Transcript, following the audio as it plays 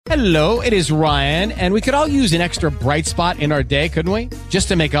Hello, it is Ryan, and we could all use an extra bright spot in our day, couldn't we? Just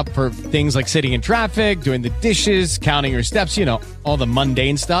to make up for things like sitting in traffic, doing the dishes, counting your steps, you know, all the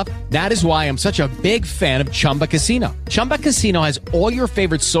mundane stuff. That is why I'm such a big fan of Chumba Casino. Chumba Casino has all your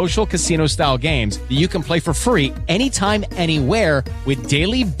favorite social casino-style games that you can play for free anytime, anywhere with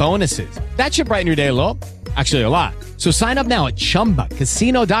daily bonuses. That should brighten your day a little. Actually, a lot. So sign up now at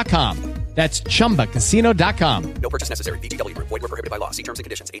ChumbaCasino.com. That's ChumbaCasino.com. No purchase necessary. VGW Group. Void where prohibited by law. See terms and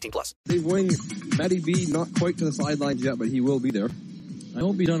conditions. 18+. Dave Wing, Matty B, not quite to the sidelines yet, but he will be there. I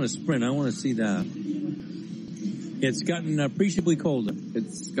hope he's on a sprint. I want to see that. It's gotten appreciably colder.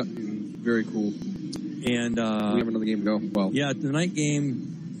 It's gotten very cool. And we have another game to go. Well, yeah, the night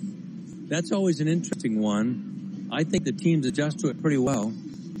game, that's always an interesting one. I think the teams adjust to it pretty well.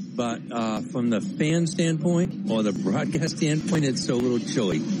 But from the fan standpoint or the broadcast standpoint, it's a little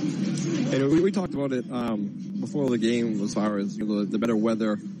chilly. And we talked about it before the game as far as, you know, the better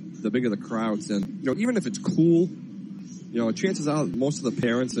weather, the bigger the crowds. And, you know, even if it's cool, you know, chances are most of the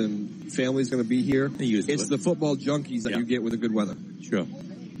parents and families going to be here. It's the football junkies that you get with the good weather. Sure.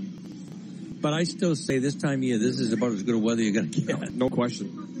 But I still say this time of year, this is about as good a weather you're going to get. No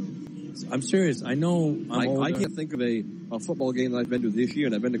question. I'm serious. I know I can't think of a football game that I've been to this year,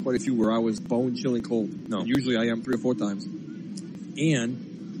 and I've been to quite a few where I was bone-chilling cold. No. Usually I am 3 or 4 times. And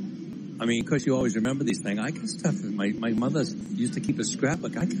I mean, because you always remember these things. I got stuff. My mother used to keep a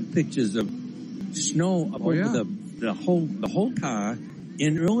scrapbook. I got pictures of snow up over the whole car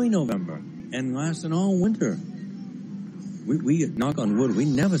in early November and lasting all winter. We knock on wood, we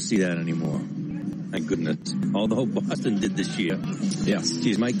never see that anymore. Thank goodness. Although Boston did this year. Yes.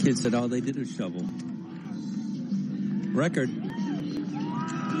 Geez, my kids said all they did was shovel. Record.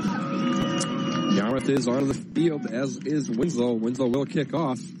 Yarmouth is on the field, as is Winslow. Winslow will kick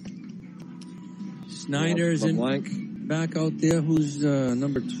off. Snyder's back out there. Who's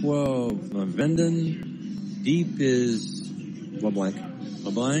number 12? Venden. Deep is LeBlanc.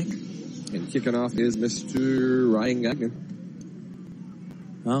 And kicking off is Mr. Ryan Gagnon.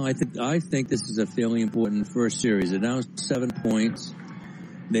 Well, I think this is a fairly important first series. They're now 7 points.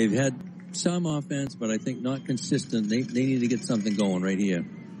 They've had some offense, but I think not consistent. They need to get something going right here.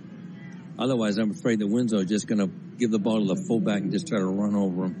 Otherwise, I'm afraid the Winslow are just going to give the ball to the fullback and just try to run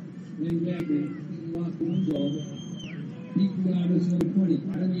over him.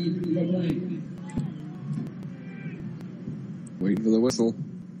 Waiting for the whistle.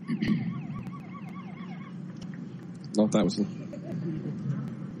 Not that whistle.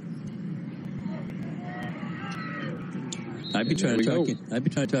 I'd be trying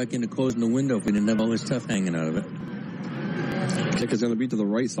to talk into closing the window if we didn't have all this stuff hanging out of it. Kick is going to be to the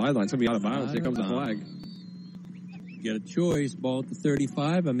right sideline. It's going to be out of bounds. Here comes the flag. Get a choice. Ball at the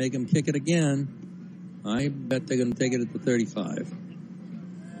 35. I make them kick it again. I bet they're going to take it at the 35.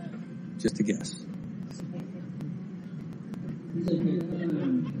 Just a guess.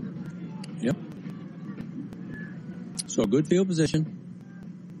 Yep. So good field position.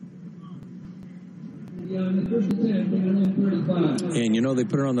 And, you know, they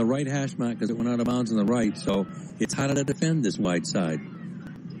put it on the right hash mark because it went out of bounds on the right, so it's harder to defend this wide side.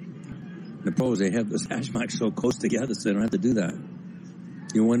 The pros, they have those hash marks so close together so they don't have to do that.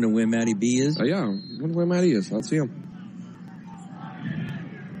 You wonder where Matty B is? Oh, yeah. I wonder where Matty is. I don't see him.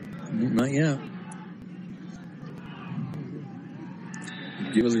 Not yet.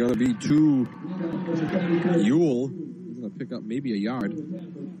 Give us going to be to Ewell. He's going to pick up maybe a yard.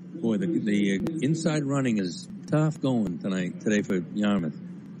 Boy, the inside running is tough going today for Yarmouth.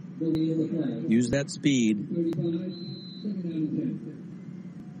 Use that speed.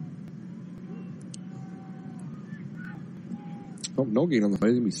 Oh, no gain on the play.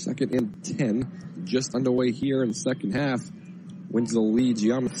 It's going to be 2nd and 10. Just underway here in the second half. Winslow leads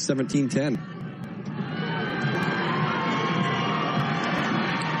Yarmouth 17-10.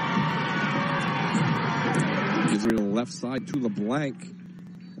 Gives it to the left side to LeBlanc.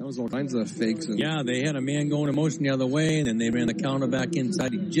 That was all kinds of fakes. Yeah, they had a man going in motion the other way, and then they ran the counter back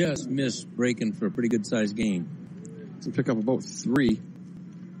inside. He just missed breaking for a pretty good-sized gain. To pick up about 3.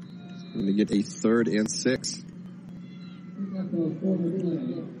 And they get a 3rd and 6.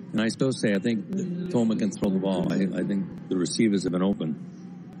 And I still say, I think Toma can throw the ball. I think the receivers have been open.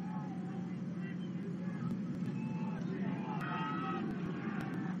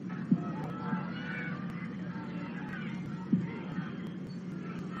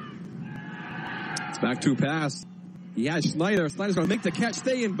 Back to pass. He has Snyder. Snyder's going to make the catch,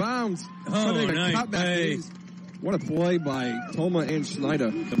 stay in bounds. Oh, nice play. What a play by Toma and Snyder.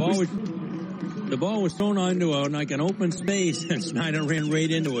 The ball was thrown onto like an open space, and Snyder ran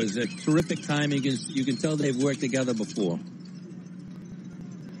right into it. It was a terrific time. You can tell they've worked together before.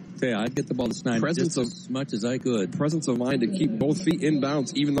 Yeah, I'd get the ball to Snyder just as much as I could. Presence of mind to keep both feet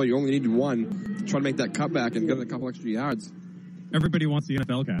inbounds, even though you only need one, to try to make that cutback and get a couple extra yards. Everybody wants the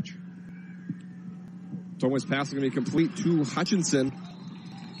NFL catch. Thomas pass is going to be complete to Hutchinson.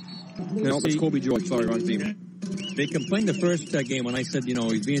 No, it's Colby George. Sorry, wrong team. They complained the first game when I said,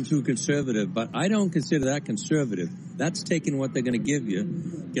 he's being too conservative, but I don't consider that conservative. That's taking what they're going to give you.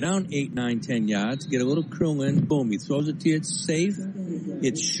 Get down 8, 9, 10 yards, get a little curl in, boom, he throws it to you, it's safe,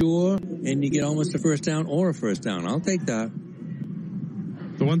 it's sure, and you get almost a first down or a first down. I'll take that.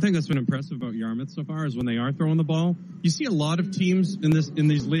 The one thing that's been impressive about Yarmouth so far is when they are throwing the ball, you see a lot of teams in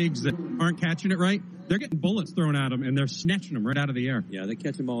these leagues that aren't catching it right. They're getting bullets thrown at them, and they're snatching them right out of the air. Yeah, they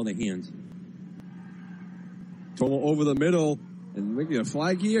catch them all in their hands. Tomo over the middle, and we get a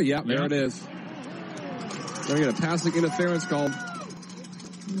flag here. Yeah, there it is. We're going to get a passing interference called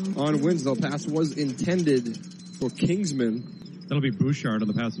on Winslow. Pass was intended for Kingsman. That'll be Bouchard on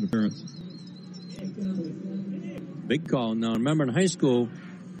the pass interference. Big call. Now, remember in high school,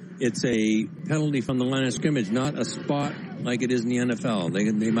 it's a penalty from the line of scrimmage, not a spot like it is in the NFL.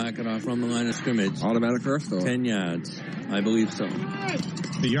 They mark it off from the line of scrimmage. Automatic first, though. 10 yards. I believe so.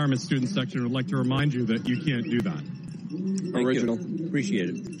 The Yarmouth student section would like to remind you that you can't do that. Thank Original. You. Appreciate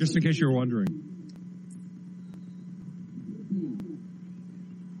it. Just in case you were wondering.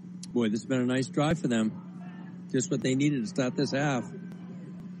 Boy, this has been a nice drive for them. Just what they needed to start this half.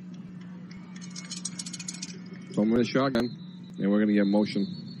 Tomo with a shotgun, and we're going to get motion.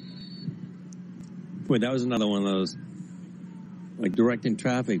 Boy, that was another one of those, like directing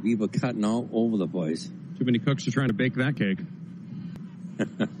traffic, people cutting all over the place. Too many cooks are trying to bake that cake.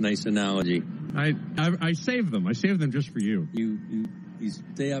 Nice analogy. I save them. I save them just for you. You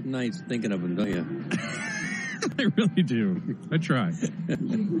stay up nights thinking of them, don't you? I really do. I try. I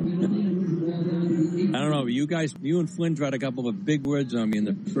don't know. You and Flynn tried a couple of big words on me in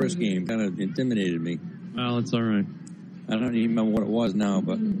the first game. Kind of intimidated me. Well, it's all right. I don't even remember what it was now,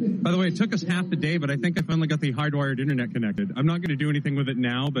 but... By the way, it took us half the day, but I think I finally got the hardwired internet connected. I'm not going to do anything with it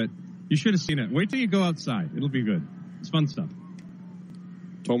now, but you should have seen it. Wait till you go outside. It'll be good. It's fun stuff.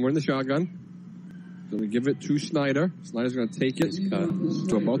 Tomer in the shotgun. Going to give it to Snyder. Snyder's going to take it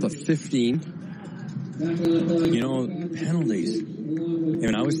to about the 15. Penalties.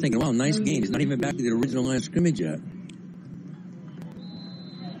 I was thinking, wow, nice game. He's not even back to the original line of scrimmage yet.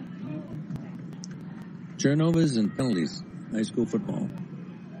 Turnovers and penalties. High school football.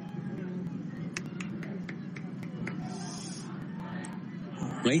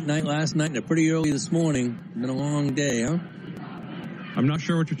 Late night last night and pretty early this morning. Been a long day, huh? I'm not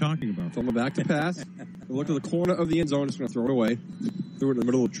sure what you're talking about. Tomer back to pass. Look at the corner of the end zone. Just going to throw it away. Threw it in the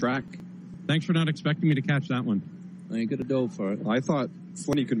middle of the track. Thanks for not expecting me to catch that one. I ain't gonna dove for it. I thought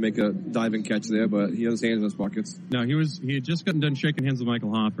Flinney could make a diving catch there, but he has his hands in his pockets. No, he had just gotten done shaking hands with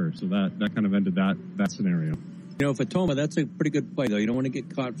Michael Hoffer, so that kind of ended that scenario. For Toma, that's a pretty good play, though. You don't want to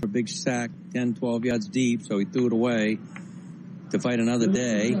get caught for a big sack 10, 12 yards deep, so he threw it away to fight another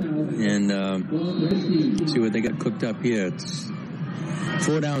day and see what they got cooked up here. It's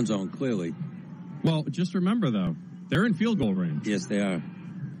 4 down zone, clearly. Well, just remember, though, they're in field goal range. Yes, they are.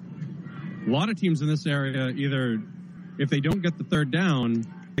 A lot of teams in this area, either if they don't get the third down,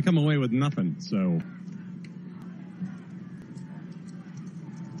 they come away with nothing. So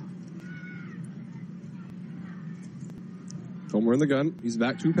Tomer in the gun. He's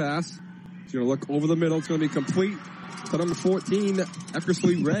back to pass. He's going to look over the middle. It's going to be complete. To number 14,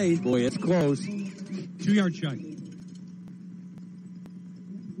 Eckersley Ray. Boy, it's close. 2 yards shy.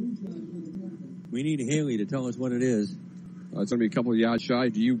 We need Haley to tell us what it is. It's going to be a couple of yards shy.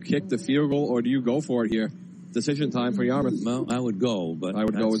 Do you kick the field goal or do you go for it here? Decision time for Yarmouth. Well, I would go, but I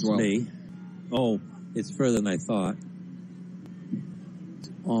would go as well. Me. Oh, it's further than I thought. It's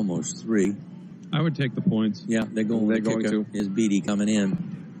almost 3. I would take the points. Yeah, they're going to. Here's Beatty coming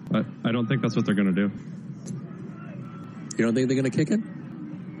in. But I don't think that's what they're going to do. You don't think they're going to kick it?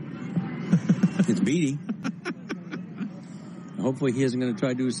 It's Beatty. Hopefully he isn't going to try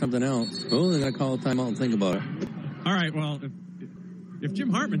to do something else. Oh, they're going to call a timeout and think about it. All right, well, if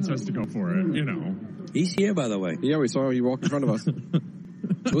Jim Hartman says to go for it, He's here, by the way. Yeah, we saw him walk in front of us.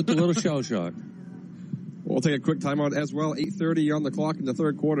 With the little shell shock. We'll take a quick timeout as well. 8:30 on the clock in the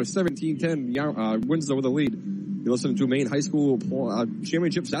third quarter. 17-10, Winslow with the lead. You're listening to Maine High School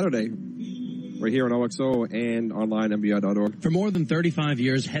Championship Saturday. right here on OXO and online MBI.org. For more than 35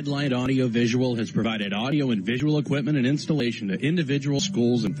 years, Headlight Audio Visual has provided audio and visual equipment and installation to individual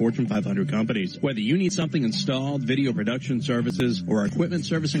schools and Fortune 500 companies. Whether you need something installed, video production services, or equipment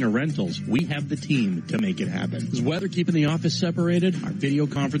servicing or rentals, we have the team to make it happen. Is weather keeping the office separated? Our video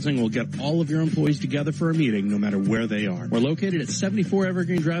conferencing will get all of your employees together for a meeting no matter where they are. We're located at 74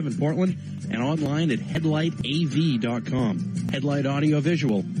 Evergreen Drive in Portland and online at headlightav.com. Headlight Audio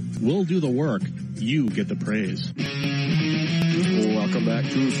Visual. We'll do the work. You get the praise. Welcome back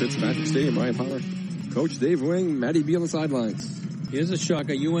to Fitzpatrick Stadium. Ryan Power, Coach Dave Wing, Matty B on the sidelines. Here's a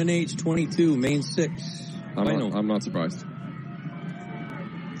shocker. UNH 22, Maine 6. I'm not surprised.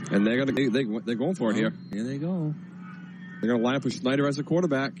 And they're going for it here. Here they go. They're going to line up with Schneider as a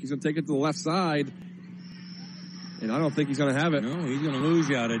quarterback. He's going to take it to the left side. And I don't think he's going to have it. No, he's going to lose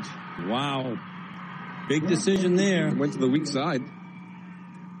yardage. Wow. Big decision there. Went to the weak side.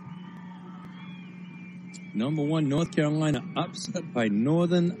 Number 1, North Carolina upset by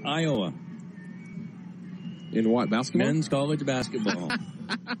Northern Iowa. In what, basketball? Men's college basketball.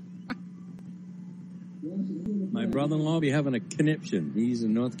 My brother-in-law will be having a conniption. He's a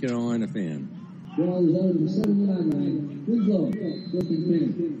North Carolina fan.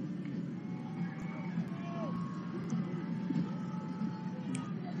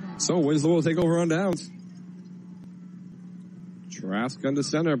 So Winslow will take over on downs. Trask under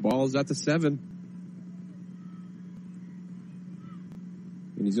center. Ball is at the 7.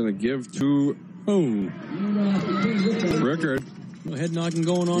 And he's going to give to Rickard. No head knocking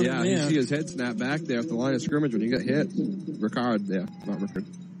going on. Yeah, you see his head snap back there at the line of scrimmage when he got hit. Rickard there, not Rickard.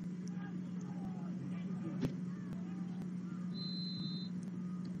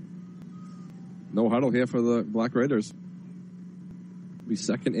 No huddle here for the Black Raiders. Be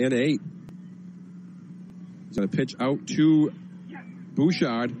 2nd and 8. He's going to pitch out to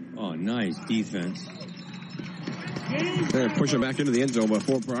Bouchard. Oh, nice defense. They're going to push him back into the end zone, but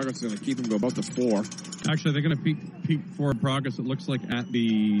forward progress is going to keep him to about the 4. Actually, they're going to peak forward progress, it looks like, at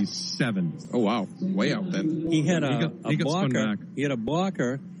the 7. Oh, wow. Way out then. He had a blocker. Back. He had a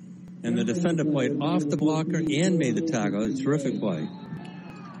blocker, and the defender played off the blocker and made the tackle. It's a terrific play.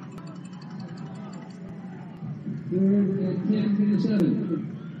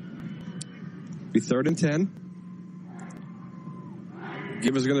 Be 3rd and 10.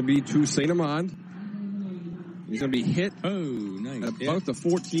 Give is going to be to St. Amand. He's going to be hit at about the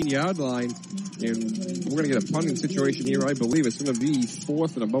 14-yard line. And we're going to get a punting situation here, I believe. It's going to be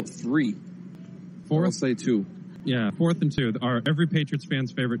 4th and about 3. 4th? I'll say 2. Yeah, 4th and 2. Every Patriots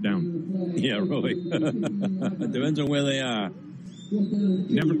fan's favorite down. Yeah, really. Depends on where they are.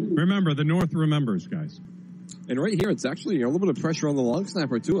 Remember, the North remembers, guys. And right here, it's actually a little bit of pressure on the long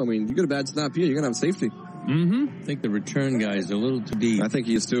snapper, too. I mean, you get a bad snap here, you're going to have safety. Mm-hmm. I think the return guy is a little too deep. I think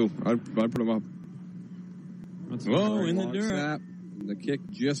he is, too. I'd put him up. Whoa, in the dirt. Snap, and the kick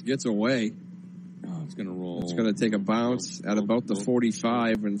just gets away. Oh, it's going to roll. It's going to take a bounce at about the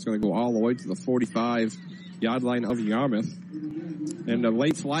 45, and it's going to go all the way to the 45-yard line of Yarmouth. And a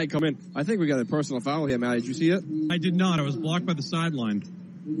late flag come in. I think we got a personal foul here, Matt. Did you see it? I did not. I was blocked by the sideline.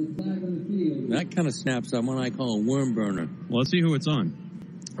 That kind of snaps on what I call a worm burner. Well, let's see who it's on.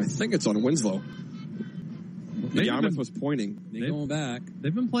 I think it's on Winslow. Yarmouth was pointing. They're going back.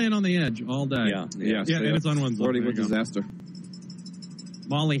 They've been playing on the edge all day. Yeah, and it's on Winslow. Flirting with disaster.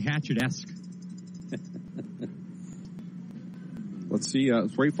 Molly Hatchet-esque. Let's see.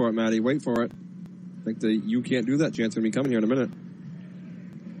 Let's wait for it, Matty. Wait for it. I think the You Can't Do That chant's going to be coming here in a minute.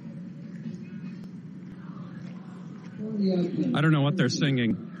 I don't know what they're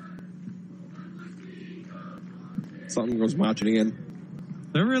singing. Something goes marching in.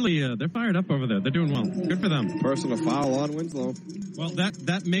 They're really, they're fired up over there. They're doing well. Good for them. Personal foul on Winslow. Well,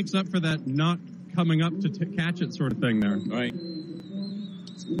 that makes up for that not coming up to catch it sort of thing there. Right.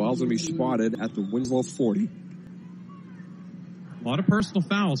 The ball's going to be spotted at the Winslow 40. A lot of personal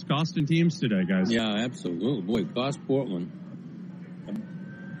fouls costing teams today, guys. Yeah, absolutely. Boy, cost Portland.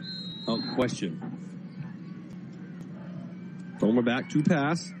 Without question. Throwing back to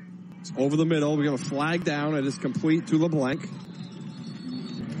pass. It's over the middle. We got a flag down. It is complete to LeBlanc.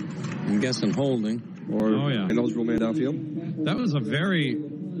 I'm guessing holding. Or an eligible man downfield. That was a very...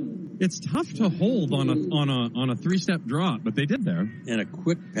 It's tough to hold on a 3-step drop, but they did there. And a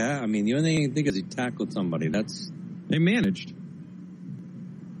quick pass. I mean, the only thing I can think is he tackled somebody. They managed.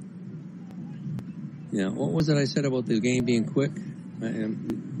 Yeah, what was it I said about the game being quick?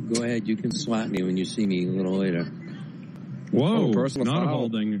 Go ahead, you can slap me when you see me a little later. Whoa, not foul. A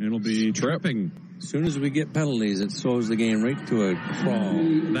holding. It'll be tripping. As soon as we get penalties, it slows the game right to a crawl.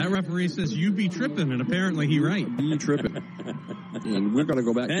 That referee says you be tripping, and apparently he right. Be tripping. And we're going to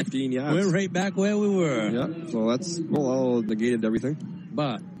go back 15 yards. We're right back where we were. Yeah, so that's, all negated everything.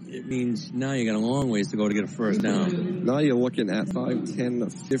 But it means now you got a long ways to go to get a first down. Now you're looking at 5, 10,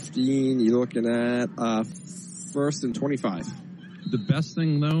 15. You're looking at first and 25. The best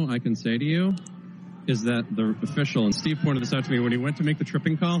thing, though, I can say to you is that the official, and Steve pointed this out to me, when he went to make the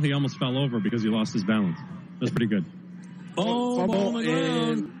tripping call, he almost fell over because he lost his balance. That's pretty good. Oh, ball on the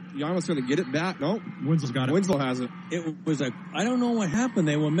ground. Yarmouth's going to get it back. No. Winslow's got it. Winslow has it. It was I don't know what happened.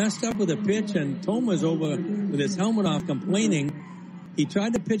 They were messed up with the pitch, and Tom was over with his helmet off complaining. He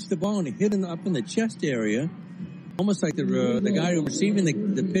tried to pitch the ball, and he hit him up in the chest area, almost like the guy receiving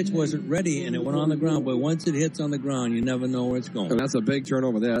the pitch wasn't ready, and it went on the ground. But once it hits on the ground, you never know where it's going. And that's a big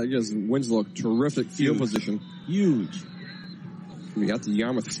turnover there. It gives Winslow terrific field position. Huge. We got the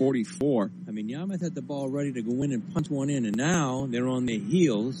Yarmouth 44. I mean, Yarmouth had the ball ready to go in and punch one in, and now they're on their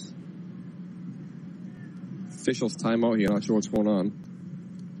heels. Officials timeout here. Not sure what's going on.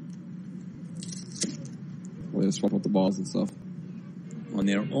 Well, they swap up the balls and stuff. On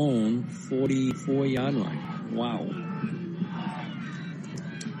their own 44-yard line. Wow.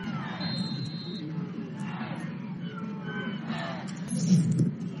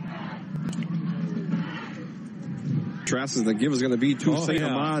 Trask is the give is going to be to St.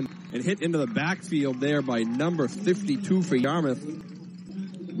 Amand and hit into the backfield there by number 52 for Yarmouth,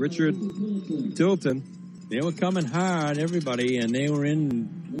 Richard Tilton. They were coming hard, everybody, and they were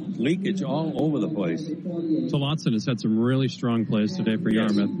in leakage all over the place. Tolotson has had some really strong plays today for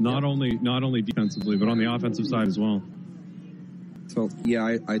Yarmouth, not only defensively, but on the offensive side as well. So,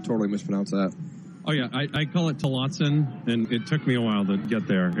 yeah, I totally mispronounced that. Oh, yeah, I call it Tolotson, and it took me a while to get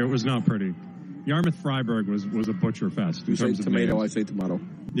there. It was not pretty. Yarmouth-Freiburg was a butcher fest. You say tomato, I say tomato.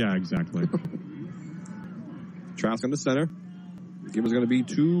 Yeah, exactly. Trask on the center. Give is going to be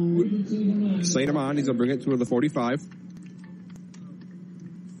to St. Amand. He's going to bring it to the 45.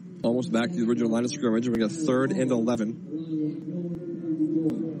 Almost back to the original line of scrimmage. We got 3rd and 11.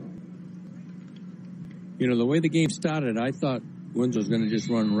 You know, the way the game started, I thought Winslow was going to just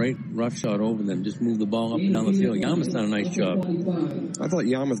run right roughshod over them, just move the ball up and down the field. Yarmouth's done a nice job. I thought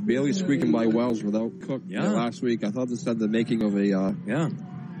Yarmouth barely squeaking by Wells without Cook last week. I thought this had the making of a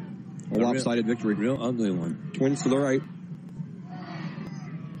lopsided victory. Real ugly one. Twins to the right.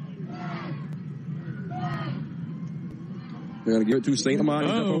 They're going to give it to St. Amand.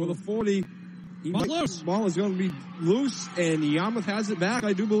 He's up over the 40. Ball is going to be loose, and Yarmouth has it back,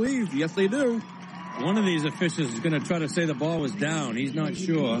 I do believe. Yes, they do. One of these officials is going to try to say the ball was down. He's not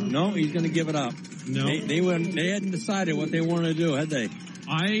sure. No, he's going to give it up. No. They hadn't decided what they wanted to do, had they?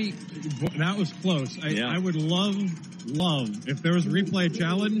 That was close. I would love if there was a replay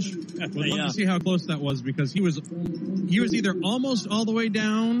challenge. Would love to see how close that was, because he was either almost all the way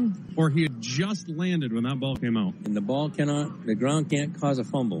down or he had just landed when that ball came out. And the ground can't cause a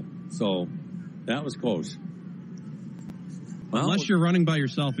fumble. So that was close. Well, unless you're running by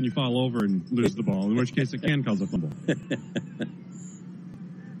yourself and you fall over and lose the ball, in which case it can cause a fumble.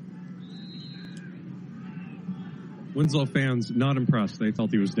 Winslow fans not impressed. They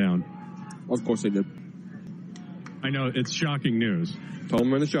felt he was down. Of course they did. I know, it's shocking news.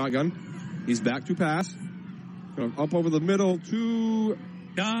 Tolman in the shotgun. He's back to pass. Up over the middle to...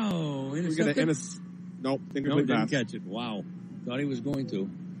 No, incomplete didn't catch it. Wow. Thought he was going to.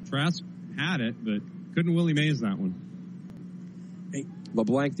 Trask had it, but couldn't Willie Mays that one. Hey.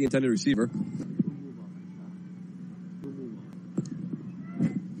 LeBlanc, the intended receiver.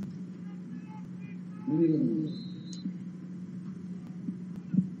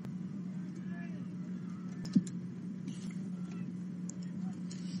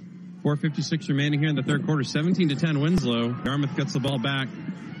 .456 remaining here in the third quarter. 17-10 Winslow. Yarmouth gets the ball back.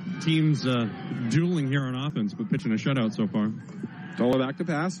 Teams dueling here on offense, but pitching a shutout so far. Tolman back to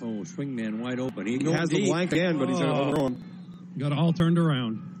pass. Oh, swing man wide open. He has the blank again, but he's going to overthrow him. Got it all turned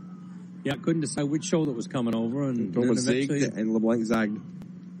around. Yeah, couldn't decide which shoulder was coming over. And Tolman zigged and LeBlanc zagged.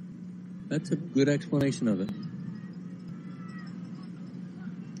 That's a good explanation of it.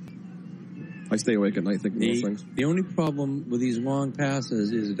 I stay awake at night thinking those things. The only problem with these long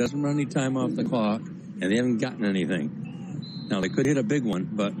passes is it doesn't run any time off the clock, and they haven't gotten anything. Now, they could hit a big one,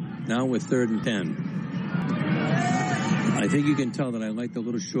 but now with 3rd and 10. I think you can tell that I like the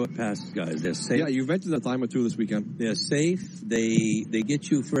little short passes, guys. They're safe. Yeah, you ventured that time or two this weekend. They're safe. They get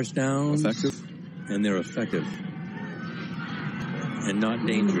you first downs. Effective. And they're effective. And not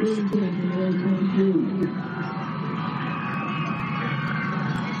dangerous.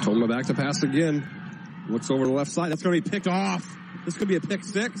 Tolman back to pass again. Looks over the left side. That's going to be picked off. This could be a pick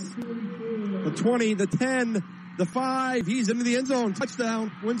 6. The 20, the 10, the 5. He's into the end zone.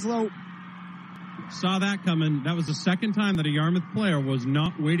 Touchdown. Winslow. saw that coming. That was the second time that a Yarmouth player was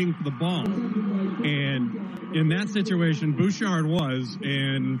not waiting for the ball. And in that situation, Bouchard was,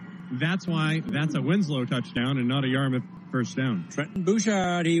 and that's why that's a Winslow touchdown and not a Yarmouth first down. Trenton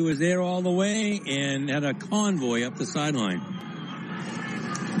Bouchard, he was there all the way and had a convoy up the sideline.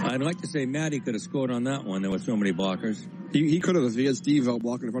 I'd like to say Matty could have scored on that one. There were so many blockers. He could have if he had Steve out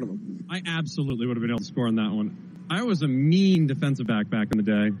blocking in front of him. I absolutely would have been able to score on that one. I was a mean defensive back in the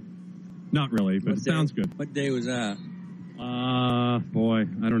day. Not really, but it sounds good. What day was that? Boy,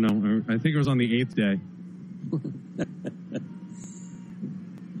 I don't know. I think it was on the 8th day.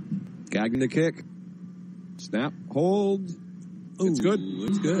 Gagging the kick. Snap. Hold. Ooh, it's good.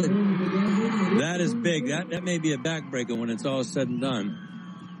 It's good. That is big. That may be a backbreaker when it's all said and done.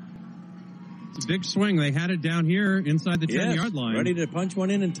 It's a big swing. They had it down here inside the 10-yard line. Ready to punch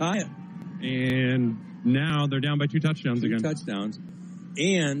one in and tie it. And now they're down by 2 touchdowns again. 2 touchdowns.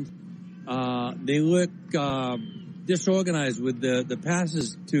 And they look disorganized with the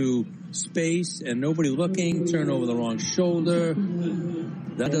passes to space and nobody looking, turn over the wrong shoulder.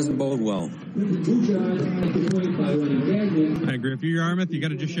 That doesn't bode well. I agree. If you're Yarmouth, you got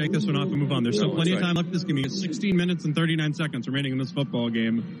to just shake this one off and move on. There's still plenty of time left. This game. You got 16 minutes and 39 seconds remaining in this football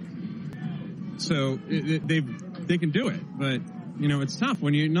game. So they can do it, but it's tough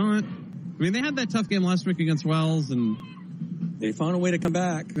when you're not. I mean, they had that tough game last week against Wells, and they found a way to come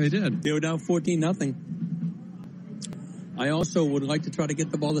back. They did. They were down 14-0. I also would like to try to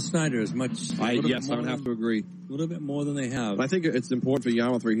get the ball to Snyder as much. I would have to agree. A little bit more than they have. I think it's important for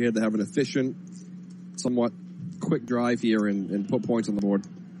Yarmouth right here to have an efficient, somewhat quick drive here and put points on the board.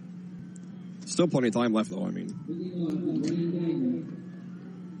 Still plenty of time left, though. I mean.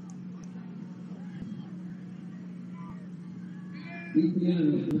 You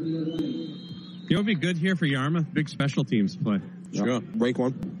know what would be good here for Yarmouth? Big special teams play. Sure. Break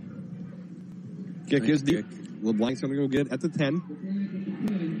one. Kick is deep. LeBlanc's going to go get at the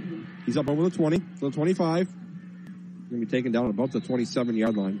 10. He's up over the 20, to the 25. He's going to be taken down at about the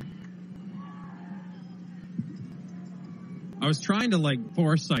 27-yard line. I was trying to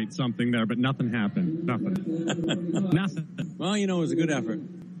foresight something there, but nothing happened. Nothing. Well, it was a good effort.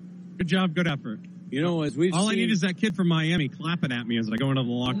 Good job, good effort. As we've all seen, I need is that kid from Miami clapping at me as I go into the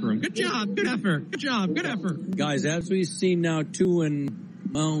locker room. Good job, good effort. Good job, good effort. Guys, as we've seen now 2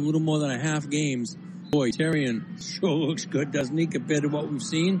 and a little more than a half games, boy, Terrian sure looks good, doesn't he, compared to what we've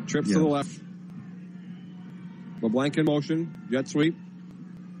seen? Trips to the left. LeBlanc in motion, jet sweep.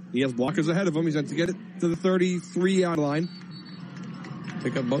 He has blockers ahead of him. He's going to get it to the 33-yard line.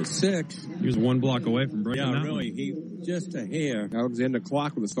 Pick up about 6. He was 1 block away from breaking that really. one. He just a hair. Alexander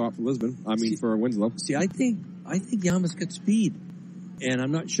Clark with a stop for Lisbon. For Winslow. See, I think Yarmouth's got speed, and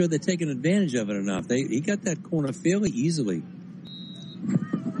I'm not sure they're taking advantage of it enough. He got that corner fairly easily.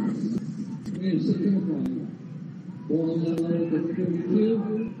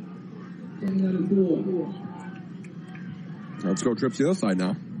 Let's go trips the other side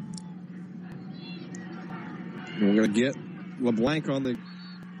now. And we're going to get LeBlanc on the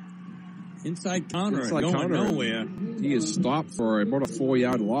inside counter going nowhere. He is stopped for about a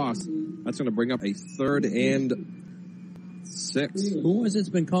 4-yard loss. That's going to bring up a 3rd and 6. Who was it's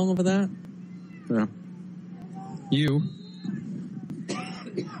been calling for that? Yeah. You.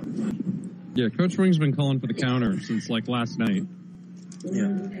 Yeah, Coach Ring's been calling for the counter since last night. Yeah.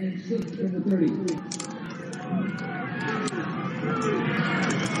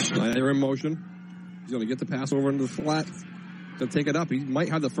 Schneider in motion. He's going to get the pass over into the flat. To take it up. He might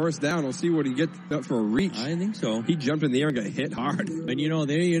have the first down. We'll see what he gets up for a reach. I think so. He jumped in the air and got hit hard. And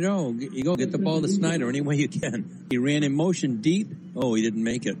there you go. You go get the ball to Snyder any way you can. He ran in motion deep. Oh, he didn't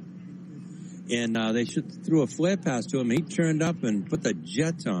make it. And they threw a flare pass to him. He turned up and put the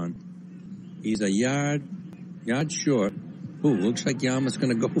jets on. He's a yard short. Ooh, looks like Yarmouth's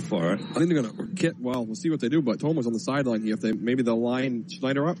going to go for it. I think they're going to get, we'll see what they do, but Toma's on the sideline here. Maybe they'll line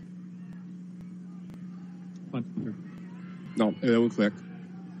Schneider up. No, it will click.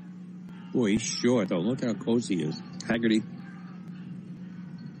 Boy, he's short, though. Look how close he is. Haggerty.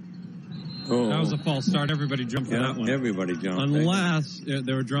 Oh. That was a false start. Everybody jumped for that one. Everybody jumped. Unless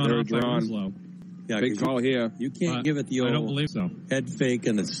they were drawn off by Winslow. Yeah, big call here. You can't give it the old I don't believe so. Head fake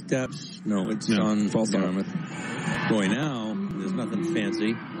and the steps. No, it's on false Yarmouth. Boy, now there's nothing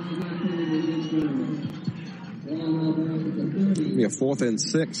fancy. Be a 4th and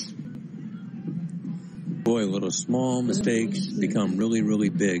 6. Boy, little small mistakes become really, really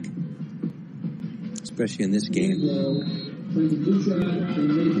big, especially in this game.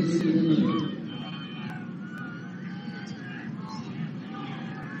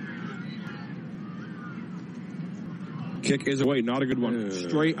 Kick is away. Not a good one.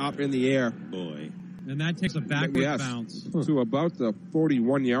 Straight up in the air. Boy. And that takes a backward bounce. To about the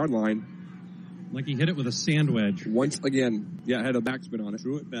 41-yard line. Like he hit it with a sand wedge. Once again, had a backspin on it.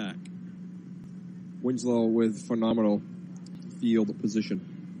 Threw it back. Winslow with phenomenal field position.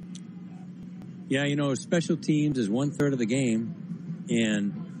 Yeah, special teams is 1/3 of the game.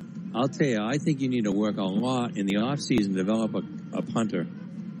 And I'll tell you, I think you need to work a lot in the offseason to develop a punter.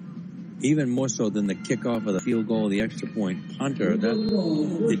 Even more so than the kickoff of the field goal or the extra point. Punter,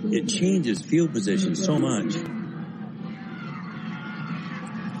 it changes field position so much.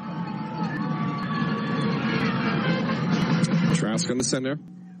 Trask on the center.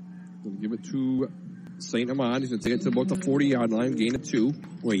 Going to give it to St. Amand. He's going to take it to about the 40-yard line, gain of 2.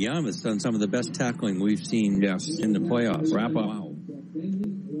 Well, Yarmouth's done some of the best tackling we've seen in the playoffs. Wrap up. Wow.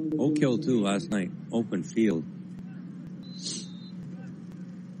 Oak Hill, too, last night. Open field.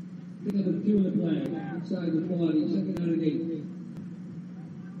 Pick up a 2 in the flag. Outside the 40, second down and 8.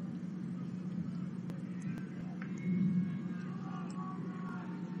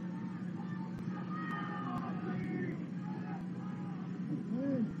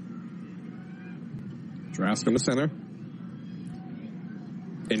 Trask in the center.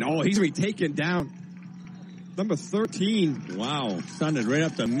 And he's going to be taken down. Number 13. Wow. Sunted right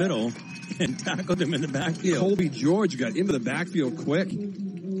up the middle and tackled him in the backfield. Colby George got into the backfield quick.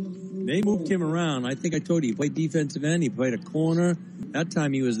 They moved him around. I think I told you, he played defensive end. He played a corner. That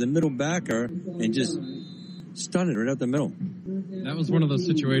time he was the middle backer and just stunned it right up the middle. That was one of those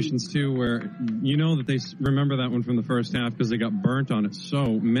situations, too, where that they remember that one from the first half because they got burnt on it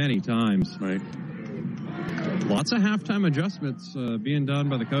so many times. Right. Lots of halftime adjustments being done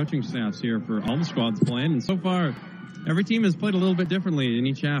by the coaching staffs here for all the squads playing. And so far, every team has played a little bit differently in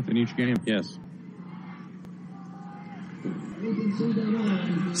each half, in each game. Yes.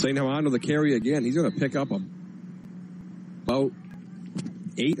 St. Amand with the carry again. He's going to pick up about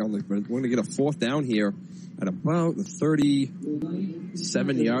 8 on the. We're going to get a 4th down here at about the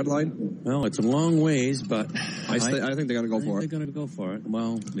 37-yard line. Well, it's a long ways, but I think they're going to go for it. They're going to go for it.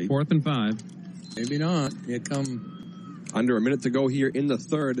 Well, 4th and 5. Maybe not. Here come under a minute to go here in the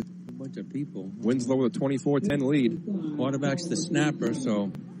third. A bunch of people. Winslow with a 24-10 lead. Quarterback's the snapper,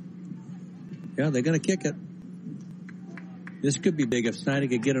 so they're going to kick it. This could be big if Snyder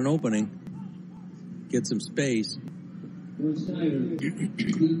could get an opening, get some space. Tell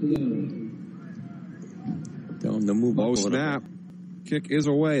him to move low up a snap. Kick is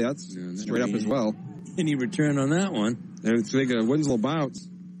away. That's straight up as well. Any return on that one? And it's making a Winslow bounce.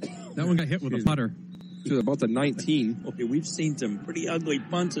 That one got hit with a putter. To about the 19. Okay, we've seen some pretty ugly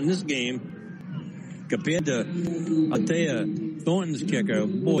punts in this game. Compared to, I'll tell you, Thornton's kicker,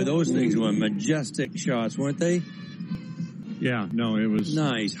 boy, those things were majestic shots, weren't they? Yeah, no, it was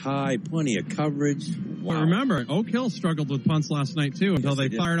nice, high, plenty of coverage. Wow. But remember, Oak Hill struggled with punts last night, too, until they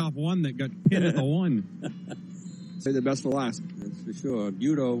fired off one that got pinned at the 1. Say the best for last. That's for sure.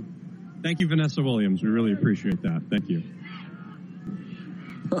 Budo. Thank you, Vanessa Williams. We really appreciate that. Thank you.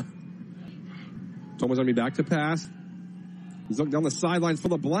 Thomas going to be back to pass. He's looking down the sidelines for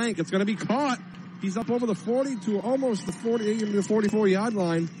the blank. It's going to be caught. He's up over the 40 to almost the 48 into the 44-yard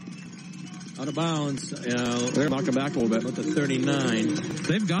line. Out of bounds. They're going to knock him back a little bit. About the 39.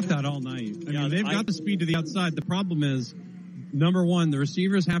 They've got that all night. I mean, they've got the speed to the outside. The problem is, number one, the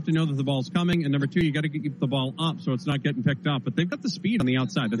receivers have to know that the ball's coming, and number two, you got to keep the ball up so it's not getting picked up. But they've got the speed on the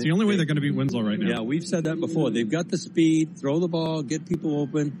outside. That's the only way they're going to beat Winslow right now. Yeah, we've said that before. They've got the speed, throw the ball, get people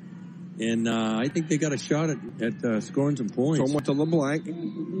open. And I think they got a shot at scoring some points. So much to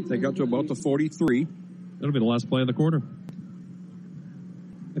LeBlanc. They got to about the 43. That'll be the last play of the quarter.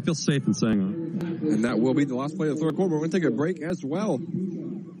 I feel safe in saying that. And that will be the last play of the third quarter. We're going to take a break as well.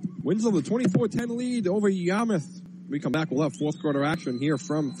 Winslow, the 24-10 lead over Yarmouth. When we come back, we'll have fourth quarter action here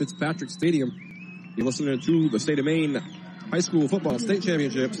from Fitzpatrick Stadium. You're listening to the State of Maine High School Football State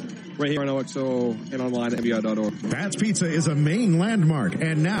Championships right here on OXO and online at MBI.org. Pat's Pizza is a Maine landmark,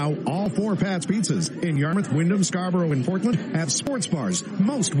 and now all 4 Pat's Pizzas in Yarmouth, Wyndham, Scarborough, and Portland have sports bars,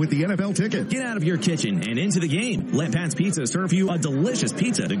 most with the NFL ticket. Get out of your kitchen and into the game. Let Pat's Pizza serve you a delicious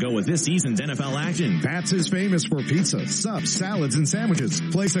pizza to go with this season's NFL action. Pat's is famous for pizza, subs, salads, and sandwiches.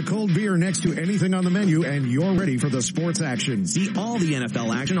 Place a cold beer next to anything on the menu, and you're ready for the sports action. See all the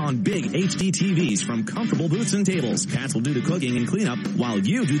NFL action on big HD TVs from comfortable booths and tables. Pat's will do the cooking and cleanup while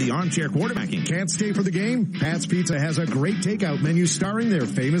you do the arm armchair quarterbacking. Can't stay for the game? Pat's Pizza has a great takeout menu starring their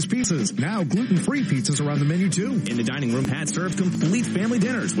famous pizzas. Now gluten-free pizzas are on the menu too. In the dining room, Pat served complete family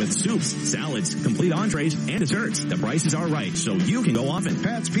dinners with soups, salads, complete entrees, and desserts. The prices are right, so you can go often.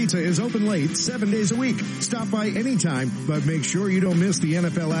 Pat's Pizza is open late 7 days a week. Stop by anytime, but make sure you don't miss the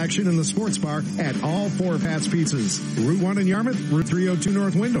NFL action in the sports bar at all 4 Pat's Pizzas. Route 1 in Yarmouth, Route 302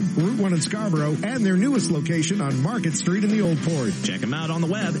 North Wyndham, Route 1 in Scarborough, and their newest location on Market Street in the Old Port. Check them out on the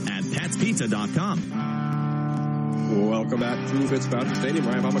web at patspizza.com. Welcome back to Fitzpatrick Stadium.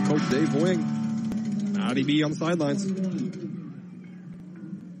 I'm Coach Dave Wing. Howdy B on the sidelines.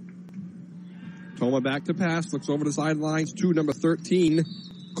 Toma back to pass, looks over the sidelines to number 13,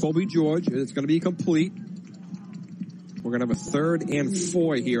 Colby George. It's going to be complete. We're going to have a 3rd and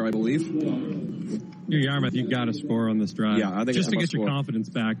 4 here, I believe. You're Yarmouth, you got to score on this drive. Yeah, I think just to get your confidence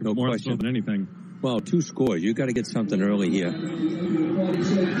back, no more question. so than anything. Well, 2 scores. You got to get something early here.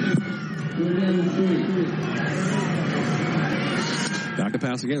 Back to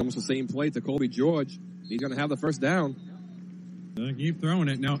pass again, almost the same play to Colby George. He's going to have the first down. They'll keep throwing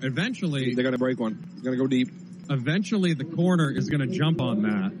it. Now, eventually... They're going to break one. He's going to go deep. Eventually, the corner is going to jump on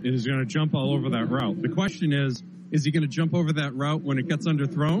that. It is going to jump all over that route. The question is he going to jump over that route when it gets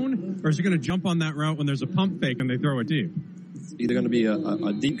underthrown, or is he going to jump on that route when there's a pump fake and they throw it deep? It's either going to be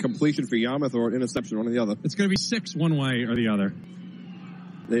a deep completion for Yarmouth or an interception, one or the other. It's going to be 6 one way or the other.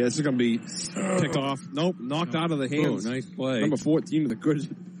 Yeah, this is going to be picked off. Nope, knocked out of the hands. Nice play. Number 14 with a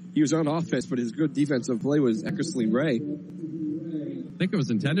good... He was on offense, but his good defensive play was Eckersley Ray. I think it was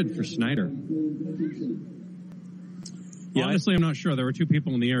intended for Snyder. Yeah, honestly, I'm not sure. There were 2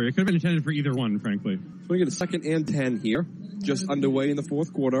 people in the area. It could have been intended for either one, frankly. So we get a 2nd and 10 here. Just underway in the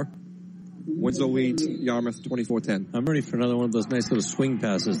 4th quarter. Winslow leads Yarmouth 24-10. I'm ready for another one of those nice little swing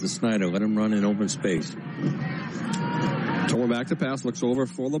passes to Snyder. Let him run in open space. Toma back to pass. Looks over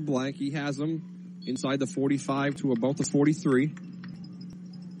for LeBlanc. He has him inside the 45 to about the 43.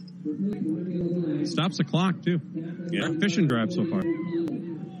 Stops the clock, too. Yeah. Fishing drive so far.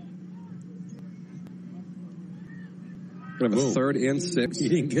 Gonna have a 3rd and 6. He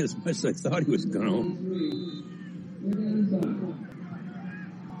didn't get as much as I thought he was going to.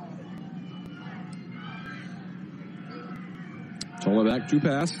 Toma back to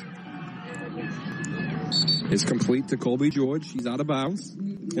pass. Is complete to Colby George. He's out of bounds.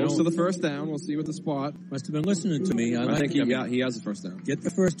 Close to the first down. We'll see with the spot. Must have been listening to me. I think he has the first down. Get the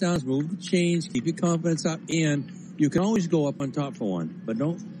first downs, move the chains, keep your confidence up, and you can always go up on top for one, but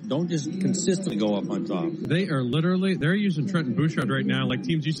don't just consistently go up on top. They're using Trenton Bouchard right now like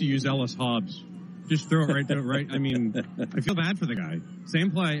teams used to use Ellis Hobbs. Just throw it right to it, right? I mean, I feel bad for the guy.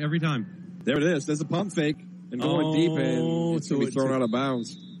 Same play every time. There it is. There's a pump fake and going deep, and it's going to be thrown out of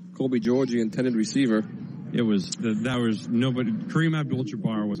bounds. Colby George, the intended receiver. That was nobody. Kareem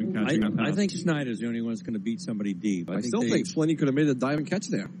Abdul-Jabbar wasn't catching up. I think Snyder's the only one that's going to beat somebody deep. I still think Flinney could have made a dive and catch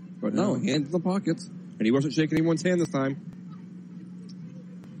there, but no, hands in the pockets, and he wasn't shaking anyone's hand this time.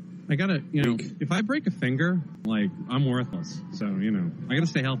 I gotta, if I break a finger, I'm worthless. So I gotta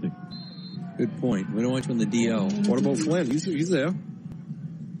stay healthy. Good point. We don't want you in the DL. What about Flynn? He's there.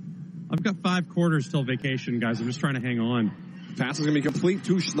 I've got 5 quarters till vacation, guys. I'm just trying to hang on. Pass is going to be complete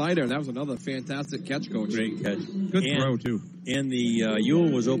to Schneider. That was another fantastic catch, Coach. Great catch. Good throw, too. And the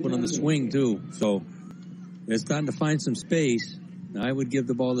Ewell was open on the swing, too. So they're starting to find some space. I would give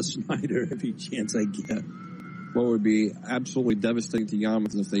the ball to Snyder every chance I get. What would be absolutely devastating to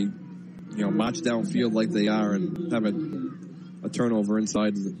Yarmouth if they, march downfield like they are and have a turnover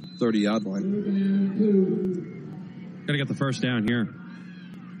inside the 30-yard line. Got to get the first down here.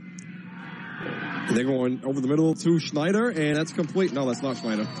 They're going over the middle to Schneider, and that's complete. No, that's not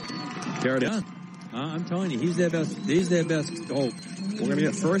Schneider. There it is. I'm telling you, he's their best hope. We're going to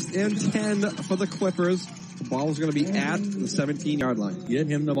get 1st and 10 for the Clippers. The ball is going to be at the 17-yard line. Get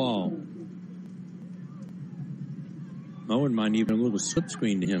him the ball. I wouldn't mind even a little slip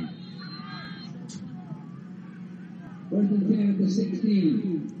screen to him. 1st and 10 to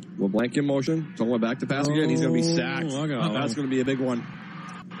 16. LeBlanc in motion. Toma back to pass again. He's going to be sacked. That's going to be a big one.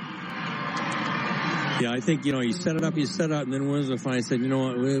 Yeah, I think, you set it up, and then Winslow finally said, you know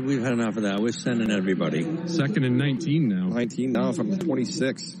what, we've had enough of that. We're sending everybody. 2nd and 19 now. 19 now from the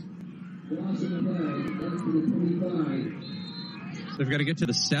 26. They've got to get to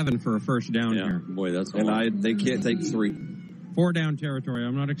the 7 for a first down here. Boy, that's they can't take 3. 4 down territory.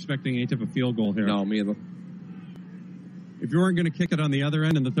 I'm not expecting a tip of field goal here. No, me either. If you weren't going to kick it on the other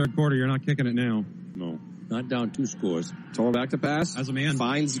end in the 3rd quarter, you're not kicking it now. No, not down 2 scores. Toma back to pass. As a man.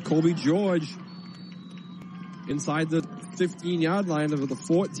 Finds Colby George inside the 15-yard line of the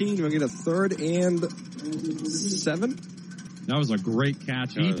 14. We're going to get a 3rd and 7. That was a great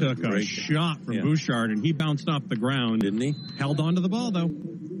catch. He took a shot from Bouchard, and he bounced off the ground. Didn't he? Held on to the ball, though.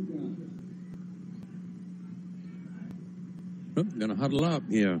 Going to huddle up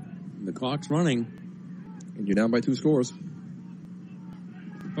here. The clock's running. And you're down by 2 scores.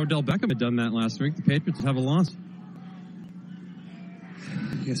 Odell Beckham had done that last week. The Patriots have a loss.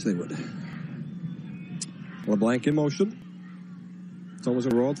 Yes, they would. LeBlanc in motion. Thomas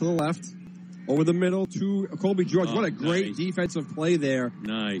going to roll to the left. Over the middle to Colby George. What a great defensive play there.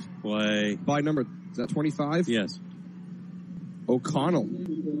 Nice play. By number, is that 25? Yes. O'Connell.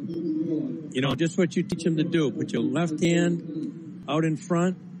 You know, just what you teach him to do. Put your left hand out in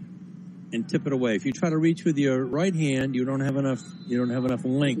front and tip it away. If you try to reach with your right hand, you don't have enough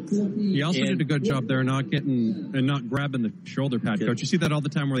length. He also did a good job there not grabbing the shoulder pad, Coach. You see that all the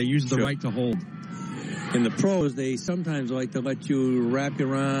time where they use the right to hold. In the pros, they sometimes like to let you wrap your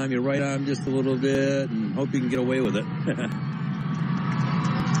right arm just a little bit and hope you can get away with it.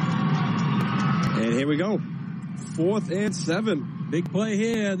 And here we go. 4th and 7. Big play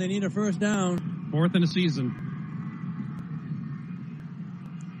here. They need a first down. 4th in a season.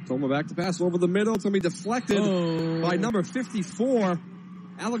 Toma back to pass over the middle. It's going to be deflected by number 54,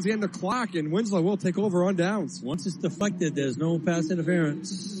 Alexander Clark, and Winslow will take over on downs. Once it's deflected, there's no pass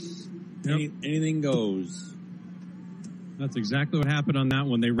interference. Yep. Anything goes. That's exactly what happened on that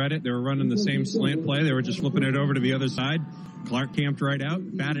one. They read it. They were running the same slant play. They were just flipping it over to the other side. Clark camped right out,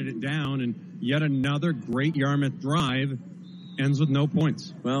 batted it down, and yet another great Yarmouth drive ends with no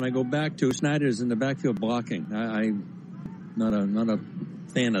points. Well, I go back to Snyder's in the backfield blocking. I'm not a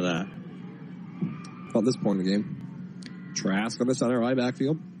fan of that. At this point in the game. Trask on the center, right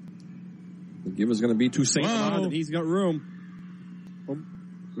backfield. The give is going to be to St. Laurent, and he's got room.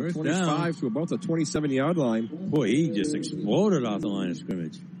 25 to about the 27-yard line. Boy, he just exploded off the line of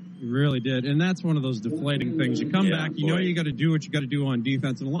scrimmage. He really did. And that's one of those deflating things. You come back, you know you got to do what you got to do on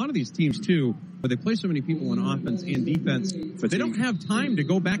defense. And a lot of these teams, too, where they play so many people in offense and defense, they don't have time to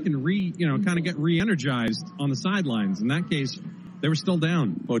go back and kind of get re-energized on the sidelines. In that case, they were still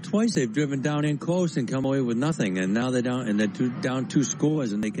down. Well, twice they've driven down in close and come away with nothing. And now they're down, and they're down 2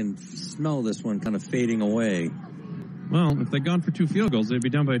 scores, and they can smell this one kind of fading away. Well, if they'd gone for 2 field goals, they'd be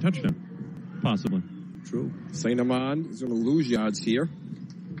down by a touchdown. Possibly. True. St. Amand is going to lose yards here.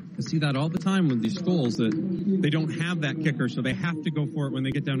 I see that all the time with these schools that they don't have that kicker, so they have to go for it when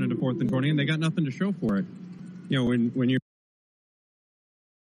they get down into 4th and 20, and they got nothing to show for it. You know, when you're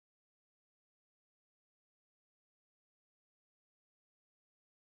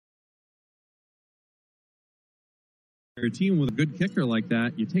a team with a good kicker like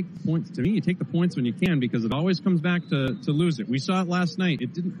that, you take the points. To me, you take the points when you can, because it always comes back to lose it. We saw it last night.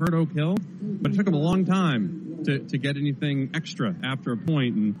 It didn't hurt Oak Hill, but it took them a long time to get anything extra after a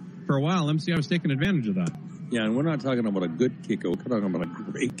point. And for a while, MCI was taking advantage of that. Yeah, and we're not talking about a good kicker. We're talking about a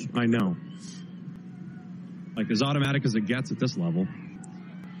great kicker. I know. Like as automatic as it gets at this level.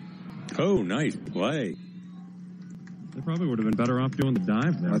 Oh, nice play. They probably would have been better off doing the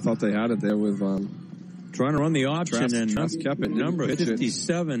dive there. I thought they had it there with... trying to run the option, Trask and kept it, number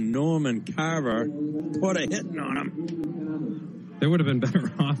 57, Norman Carver, put a hitting on him. They would have been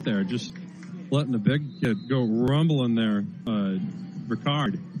better off there, just letting the big kid go rumbling there.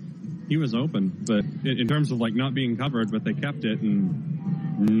 Ricard, he was open, but in terms of like not being covered, but they kept it,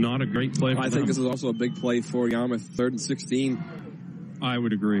 and not a great play for them. I think this is also a big play for Yarmouth, 3rd and 16. I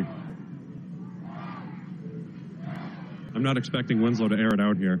would agree. I'm not expecting Winslow to air it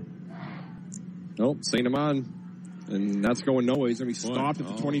out here. Nope, St. Amand, and that's going nowhere. He's going to be stopped at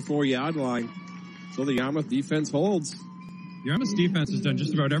the 24-yard line. So the Yarmouth defense holds. Yarmouth's defense has done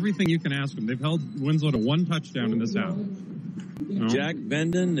just about everything you can ask them. They've held Winslow to 1 touchdown in this half. No. Jack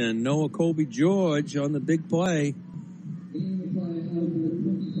Venden and Noah Colby George on the big play.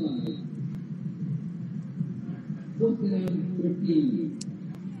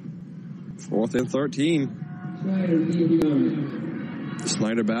 4th and 13.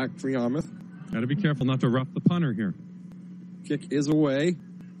 Snyder back for Yarmouth. Got to be careful not to rough the punter here. Kick is away.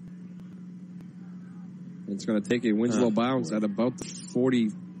 It's going to take a Winslow bounce at about the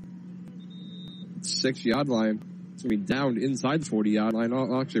 46-yard line. It's going to be down inside the 40-yard line.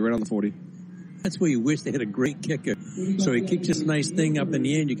 Oh, actually, right on the 40. That's where you wish they had a great kicker. So he kicks this nice thing up in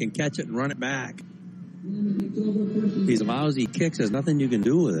the end. You can catch it and run it back. These lousy kicks, there's nothing you can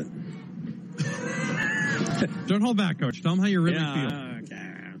do with it. Don't hold back, Coach. Tell them how you really feel. Okay.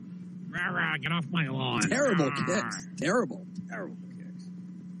 Rah, get off my lawn. Terrible kicks. Terrible kicks.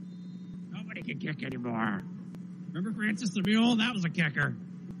 Nobody can kick anymore. Remember Francis the Mule? That was a kicker.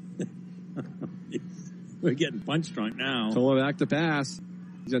 We're getting punched right now. Tola back to pass.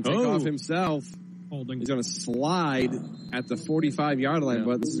 He's going to take off himself. Holding. He's going to slide at the 45-yard line,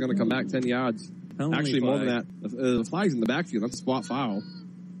 but this is going to come back 10 yards. Penalty Actually, flag. more than that. The flag's in the backfield. That's a spot foul.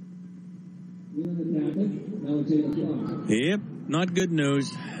 Yep, not good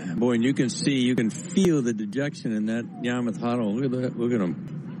news. Boy, and you can feel the dejection in that Yarmouth huddle. Look at that. Look at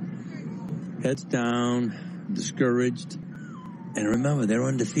them. Heads down, discouraged. And remember, they're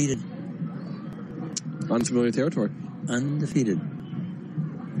undefeated. Unfamiliar territory. Undefeated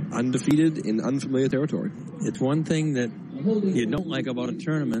In unfamiliar territory. It's one thing that you don't like about a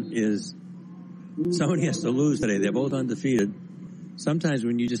tournament is somebody has to lose today. They're both undefeated. Sometimes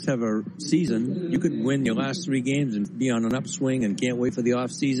when you just have a season, you could win your last 3 games and be on an upswing and can't wait for the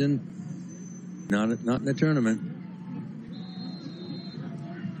off season. Not in a tournament.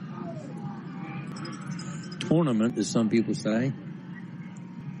 Tournament, as some people say.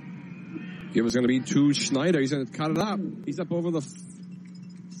 Give is going to be to Schneider. He's going to cut it up. He's up over the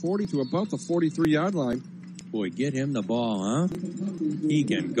 40 to about the 43-yard line. Boy, get him the ball, huh? He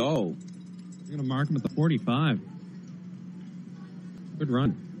can go. You're going to mark him at the 45. Good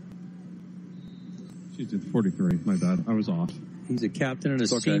run. She's at 43. My bad. I was off. He's a captain and a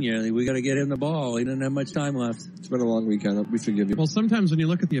senior. We got to get him the ball. He doesn't have much time left. It's been a long weekend. We forgive you. Well, sometimes when you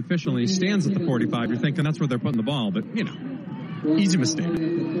look at the official and he stands at the 45, you're thinking that's where they're putting the ball. But, easy mistake.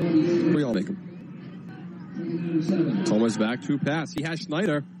 We all make them. Thomas back to pass. He has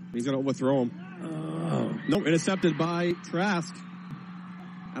Schneider. He's going to overthrow him. No, intercepted by Trask.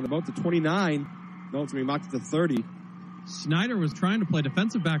 At about the 29. No, it's going to be marked at the 30. Snyder was trying to play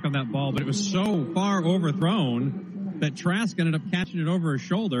defensive back on that ball, but it was so far overthrown that Trask ended up catching it over his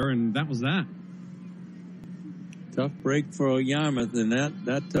shoulder, and that was that. Tough break for Yarmouth, and that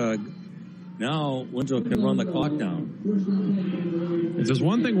now Winslow can run the clock down. If there's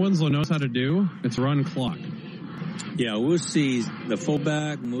one thing Winslow knows how to do, it's run clock. Yeah, we'll see the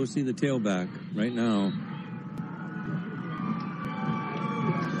fullback and we'll see the tailback right now.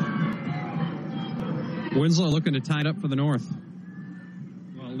 Winslow looking to tie it up for the North.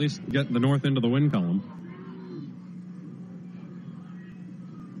 Well, at least get the North into the win column.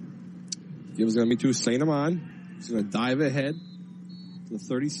 Gibbs going to be to St. Amand. He's going to dive ahead to the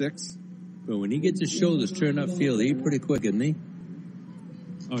 36. But when he gets his shoulders turned upfield, he's pretty quick, isn't he?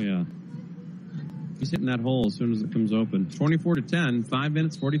 Oh, yeah. He's hitting that hole as soon as it comes open. 24-10, 5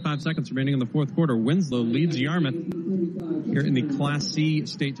 minutes, 45 seconds remaining in the fourth quarter. Winslow leads Yarmouth here in the Class C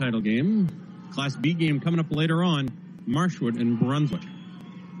state title game. Class B game coming up later on, Marshwood and Brunswick.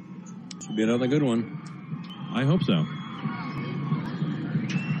 Should be another good one. I hope so.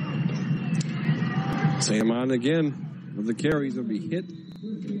 St. Amand again with the carries will be hit.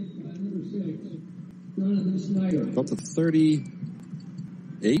 About the 38.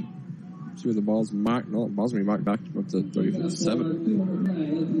 See where the ball's marked. No, the ball's going to be marked back up to 37.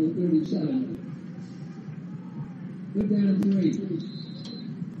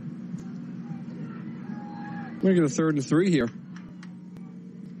 We're going to get a 3rd and 3 here.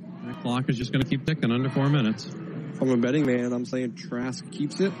 That clock is just going to keep ticking under 4 minutes. From a betting man, I'm saying Trask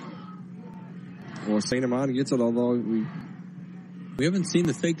keeps it. Or St. Amand gets it, although we haven't seen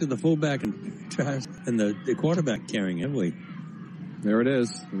the fake to the fullback and Trask and the quarterback carrying it, have we? There it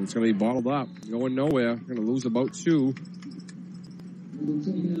is. And it's going to be bottled up. Going nowhere. Going to lose about 2.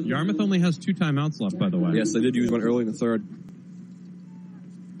 Yarmouth only has 2 timeouts left, by the way. Yes, they did use one early in the 3rd.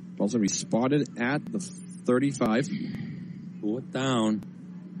 Ball's going to be spotted at the 35. Pull it down.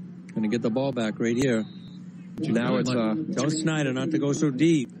 Going to get the ball back right here. Now it's tell Snyder not to go so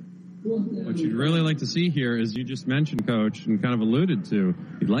deep. What you'd really like to see here, as you just mentioned, Coach, and kind of alluded to,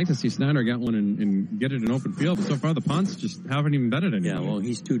 you'd like to see Snyder get one and get it in open field, but so far the punts just haven't even betted anything. Yeah, well,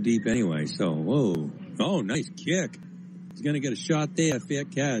 he's too deep anyway, so, whoa. Oh, nice kick. He's going to get a shot there, fair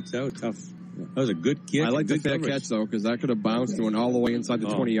catch. That was tough. That was a good kick. I like the fair catch, though, because that could have bounced and went all the way inside the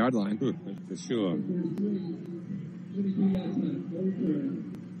 20-yard line. For sure.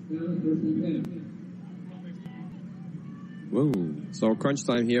 Whoa. So crunch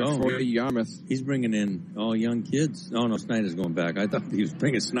time here for Yarmouth. He's bringing in all young kids. Oh, no, Snyder's going back. I thought he was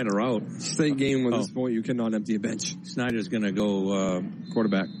bringing Snyder out. State game at this point, you cannot empty a bench. Snyder's going to go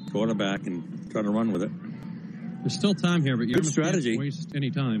quarterback and try to run with it. There's still time here, but good strategy. Can't waste any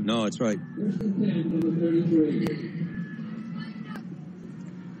time. No, it's right.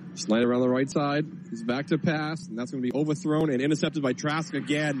 Snyder on the right side. He's back to pass, and that's going to be overthrown and intercepted by Trask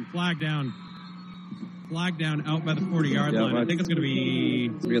again. Flag down out by the 40-yard line. I think it's going to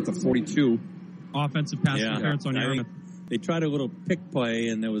be at the 42. Offensive pass interference on Yarmouth. They tried a little pick play,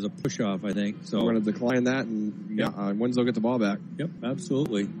 and there was a push-off, I think. So we're going to decline that, and Winslow get the ball back. Yep,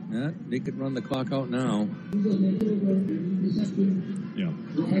 absolutely. Yeah, they could run the clock out now. Yeah.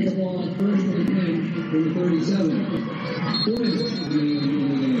 Number 37. Points remaining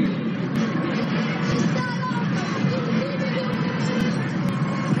in the game.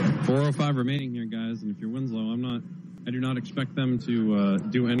 4:05 remaining here, guys, and if you're Winslow, I do not expect them to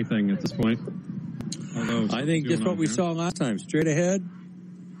do anything at this point. Although I think just what we saw last time, straight ahead,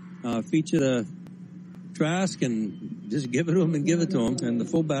 feature the Trask and just give it to him and give it to him, and the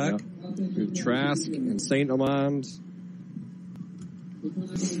fullback. Yeah. Trask and St. Amand.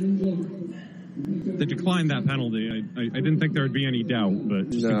 They declined that penalty. I didn't think there would be any doubt, but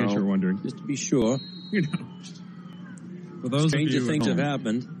just in case you're wondering. Just to be sure. You know. For those Stranger things have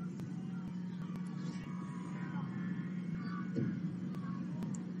happened.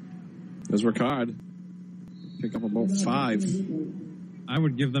 There's Ricard. Pick up about 5. I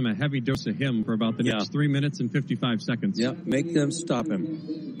would give them a heavy dose of him for about the next 3 minutes and 55 seconds. Yep, make them stop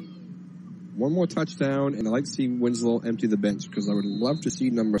him. One more touchdown, and I'd like to see Winslow empty the bench, because I would love to see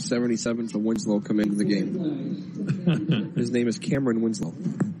number 77 for Winslow come into the game. His name is Cameron Winslow.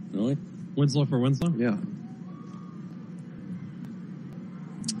 Really? Winslow for Winslow? Yeah.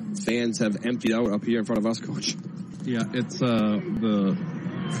 Fans have emptied out up here in front of us, Coach. Yeah, it's the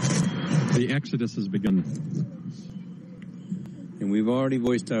exodus has begun. And we've already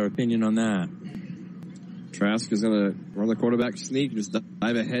voiced our opinion on that. Trask is going to run the quarterback sneak, just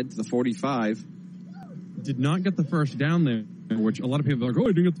dive ahead to the 45. Did not get the first down there, which a lot of people are like, oh,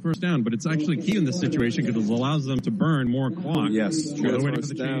 I didn't get the first down. But it's actually key in this situation because it allows them to burn more clock. Yes, while they're waiting for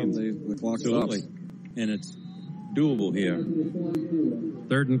the down, chains. the clock Absolutely. stops. And it's doable here.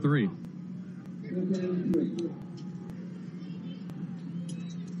 3rd and 3.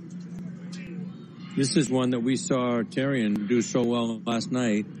 This is one that we saw Terrian do so well last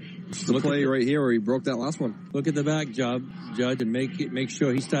night. The play right here where he broke that last one. Look at the back, Judge, and make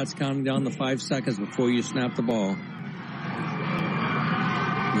sure he starts counting down the 5 seconds before you snap the ball.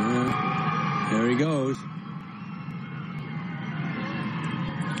 Yeah. There he goes.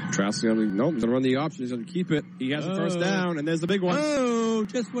 Trask is going to run the option. He's going to keep it. He has the first down, and there's the big one. Oh,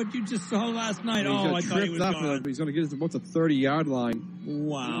 just what you just saw last night. I thought he was gone. He's going to get it to about the 30-yard line.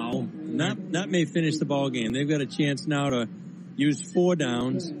 Wow. That may finish the ball game. They've got a chance now to use 4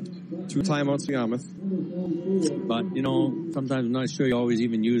 downs. 2 timeouts for Yarmouth. But, sometimes I'm not sure you always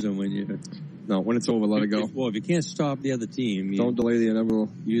even use them when you... No, when it's over, let it go. Well, if you can't stop the other team... Don't delay the inevitable.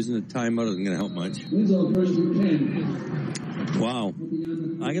 Using the timeout isn't going to help much. Wow.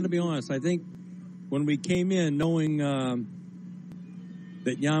 I got to be honest. I think when we came in knowing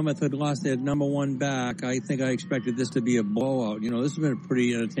that Yarmouth had lost their number 1 back, I think I expected this to be a blowout. This has been a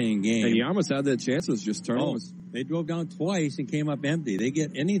pretty entertaining game. And Yarmouth had their chances, just turnovers. They drove down twice and came up empty. They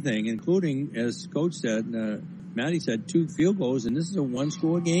get anything, including, as Coach said, Matty said, 2 field goals, and this is a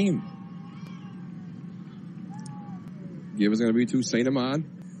 1-score game. Give is going to be to St. Amand.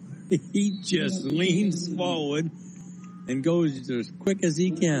 He just leans forward and goes as quick as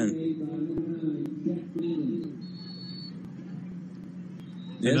he can.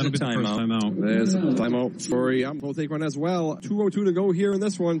 There's a timeout. There's a timeout for Yarmouth. We'll take one as well. 2:02 to go here in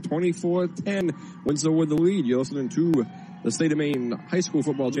this one. 24-10. Winslow with the lead. You're listening to the State of Maine High School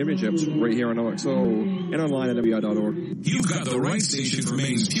Football Championships right here on OXO and online at WI.org. You've got the right station for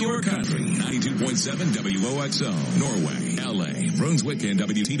Maine's pure country. 92.7 WOXO. Norway, LA, Brunswick, and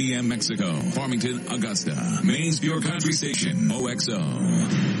WTBM Mexico. Farmington, Augusta. Maine's pure country station. OXO.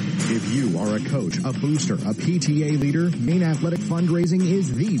 If you are a coach, a booster, a PTA leader, Maine Athletic Fundraising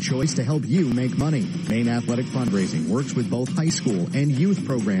is the choice to help you make money. Maine Athletic Fundraising works with both high school and youth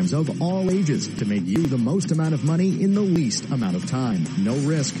programs of all ages to make you the most amount of money in the least amount of time. No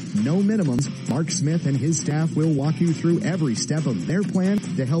risk, no minimums. Mark Smith and his staff will walk you through every step of their plan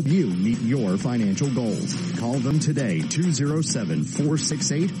to help you meet your financial goals. Call them today,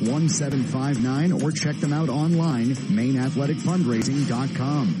 207-468-1759, or check them out online,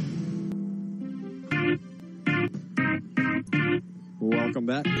 MaineAthleticFundraising.com. Welcome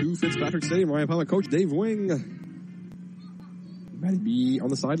back to Fitzpatrick Stadium. Ryan Palmer, Coach Dave Wing. Ready to be on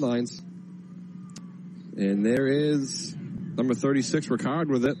the sidelines. And there is number 36, Ricard,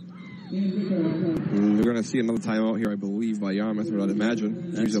 with it. And we're going to see another timeout here, I believe, by Yarmouth, or I'd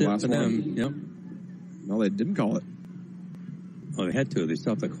imagine. That's the it last for them. one. Yep. No, they didn't call it. Oh, they had to. They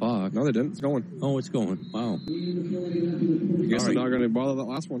stopped the clock. No, they didn't. It's going. Oh, it's going. Wow. I guess they're not going to bother that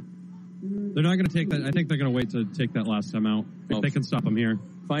last one. They're not going to take that. I think they're going to wait to take that last time out. If they can stop them here.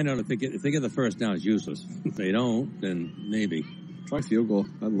 Find out if they get the first down, it's useless. If they don't, then maybe. Try field goal.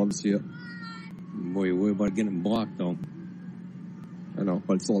 I'd love to see it. Boy, you worry about getting blocked, though. I know,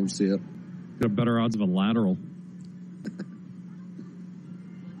 but I'd still love to see it. Got better odds of a lateral.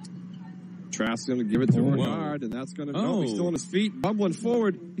 Trask's going to give it to Bernard, and that's going to no. He's still on his feet, bumbling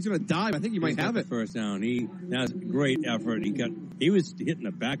forward. He's going to dive. I think he might have it. First down. That's great effort. He was hitting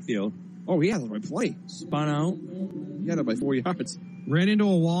the backfield. Oh, he has the right play. Spun out. He had it by 4 yards. Ran into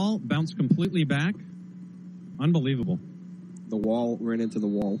a wall, bounced completely back. Unbelievable. The wall ran into the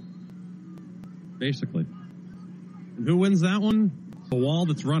wall. Basically. And who wins that one? The wall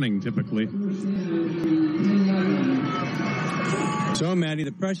that's running, typically. So, Maddie,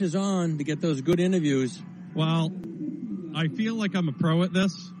 the pressure's on to get those good interviews. Well, I feel like I'm a pro at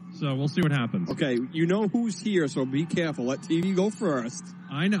this, so we'll see what happens. Okay, you know who's here, so be careful. Let TV go first.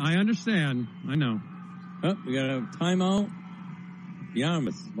 I know. I understand. I know. Oh, we got a timeout.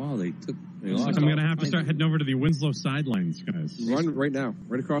 Yarmouth. Wow, they lost. I'm going to have to start heading over to the Winslow sidelines, guys. Run right now,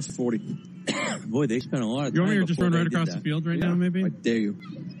 right across the 40. Boy, they spent a lot of time. You want me to just run right across the field now, maybe? I dare you.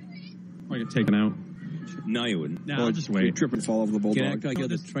 I get taken out. No, you wouldn't. No, I'll just wait. You trip and fall over the bulldog. Act like you're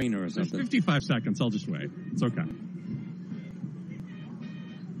the trainer or something. 55 seconds. I'll just wait. It's okay.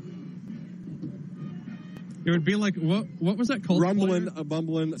 It would be like, what was that called? Rumbling, a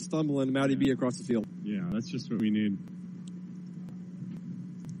bumbling, stumbling, Matty B across the field. Yeah, that's just what we need.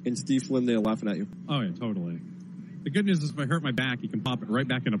 And Steve Flynn there laughing at you. Oh, yeah, totally. The good news is if I hurt my back, you can pop it right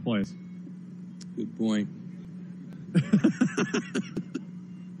back into place. Good point.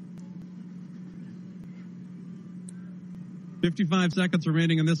 55 seconds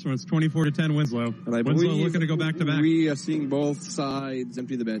remaining in this one. It's 24-10 Winslow. And I Winslow believe looking to go back to back. We are seeing both sides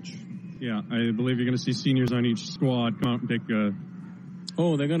empty the bench. Yeah, I believe you're going to see seniors on each squad come out and take a...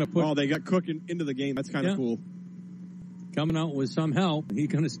 Oh, they're going to put... Oh, they got Cook into the game. That's kind of cool. Coming out with some help. He's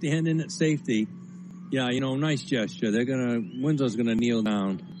going to stand in at safety. Yeah, nice gesture. Winslow's going to kneel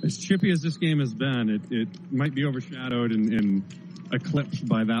down. As chippy as this game has been, it might be overshadowed and eclipsed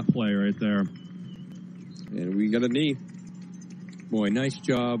by that play right there. And we got a knee. Boy, nice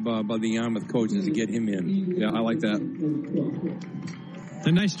job by the Yarmouth coaches to get him in. Yeah, I like that.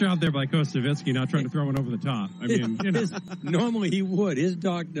 A nice job there by Kostovitsky, not trying to throw it over the top. I mean, normally he would. His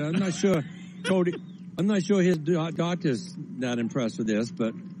doctor, I'm not sure his doctor's not impressed with this,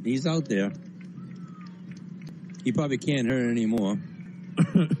 but he's out there. He probably can't hurt it anymore.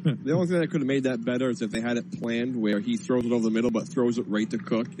 The only thing that could have made that better is if they had it planned where he throws it over the middle but throws it right to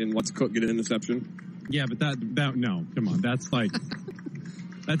Cook and lets Cook get an interception. Yeah, but that no, come on. That's like,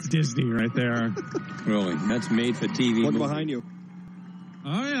 that's Disney right there. Really? That's made for TV. Look behind you.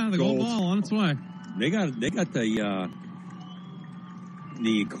 Oh yeah, the gold ball on its way. They got the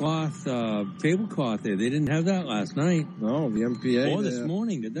cloth, tablecloth there. They didn't have that last night. No, the MPA. Or this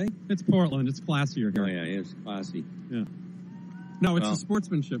morning, did they? It's Portland. It's classier here. Oh yeah, it's classy. Yeah. No, it's a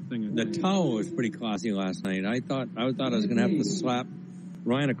sportsmanship thing. The towel was pretty classy last night. I thought I was going to have to slap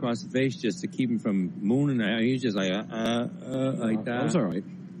Ryan across the face just to keep him from mooning. He's just like, like that. That was all right.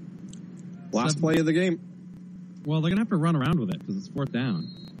 Last play of the game. Well, they're going to have to run around with it because it's fourth down.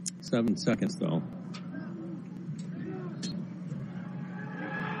 7 seconds, though.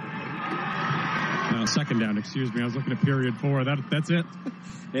 Second down, excuse me. I was looking at period 4. That's it.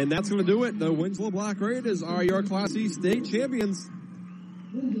 And that's going to do it. The Winslow Black Raiders are your Class E state champions.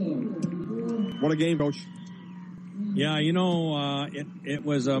 What a game, Coach. Yeah, it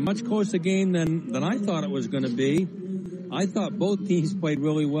was a much closer game than I thought it was going to be. I thought both teams played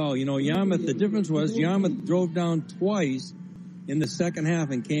really well. Yarmouth, the difference was Yarmouth drove down twice in the second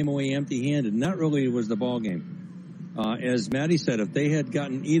half and came away empty-handed, and that really was the ball game. As Maddie said, if they had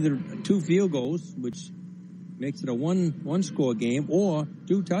gotten either 2 field goals, which makes it a one-score game, or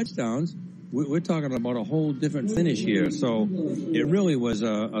 2 touchdowns, we're talking about a whole different finish here. So it really was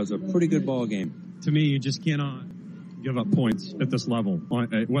a pretty good ball game. To me, you just cannot give up points at this level.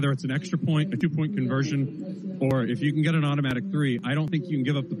 Whether it's an extra point, a 2-point conversion, or if you can get an automatic 3, I don't think you can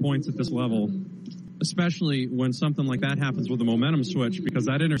give up the points at this level, especially when something like that happens with a momentum switch, because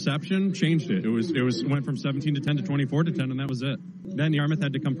that interception changed it. It went from 17 to 10 to 24 to 10, and that was it. Then Yarmouth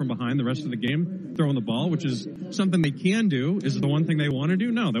had to come from behind the rest of the game, throwing the ball, which is something they can do. Is it the one thing they want to do?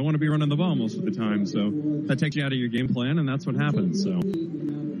 No, they want to be running the ball most of the time. So that takes you out of your game plan, and that's what happens. So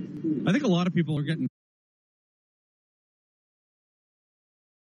I think a lot of people are getting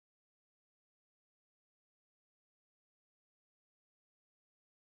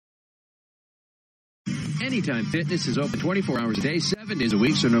Anytime Fitness is open 24 hours a day, 7 days a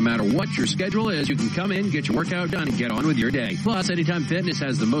week, so no matter what your schedule is, you can come in, get your workout done, and get on with your day. Plus, Anytime Fitness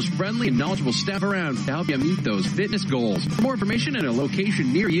has the most friendly and knowledgeable staff around to help you meet those fitness goals. For more information and a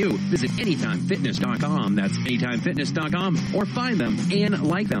location near you, visit AnytimeFitness.com. That's AnytimeFitness.com, or find them and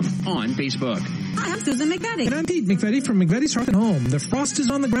like them on Facebook. Hi, I'm Susan McVetti. And I'm Pete McVetti from McVetti's Hearth and Home. The frost is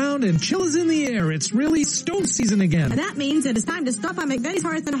on the ground and chill is in the air. It's really stove season again. And that means it is time to stop by McVetti's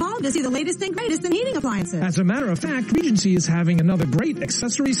Hearth and Home to see the latest and greatest in heating appliances. As a matter of fact, Regency is having another great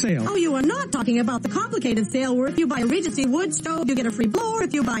accessory sale. Oh, you are not talking about the complicated sale where if you buy a Regency wood stove, you get a free blower.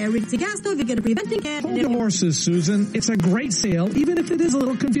 If you buy a Regency gas stove, you get a free venting kit. Hold your horses, Susan. It's a great sale, even if it is a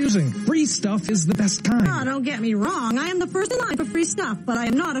little confusing. Free stuff is the best kind. Oh, don't get me wrong. I am the first in line for free stuff, but I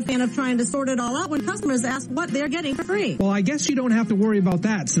am not a fan of trying to sort it all out when customers ask what they're getting for free. Well, I guess you don't have to worry about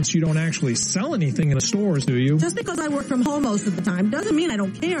that since you don't actually sell anything in the stores, do you? Just because I work from home most of the time doesn't mean I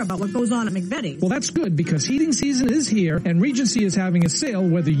don't care about what goes on at McVetti's. Well, that's good because heating season is here and Regency is having a sale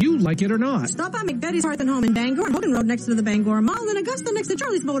whether you like it or not. Stop by McVetti's Hearth and Home in Bangor on Hogan Road next to the Bangor Mall, in Augusta next to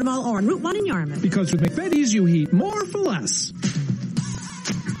Charlie's Motor Mall, or on Route 1 in Yarmouth. Because with McVetti's, you heat more for less.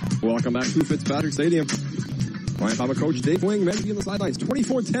 Welcome back to Fitzpatrick Stadium. Ryan Palmer coach Dave Wing, Magic on the sidelines.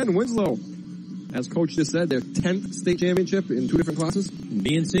 24-10 Winslow. As coach just said, their 10th state championship in 2 different classes.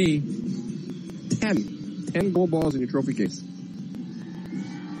 B and C. 10 gold balls in your trophy case.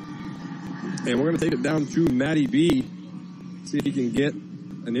 And we're going to take it down to Matty B. See if he can get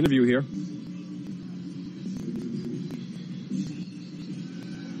an interview here.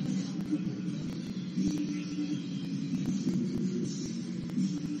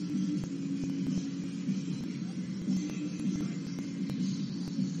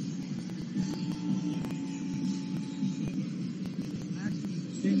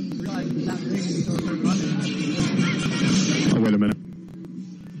 Oh, wait a minute.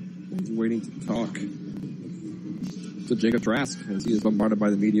 He's waiting to talk to Jacob Trask as he is bombarded by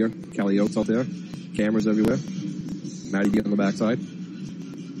the media. Callie Oates out there. Cameras everywhere. Matty B on the backside.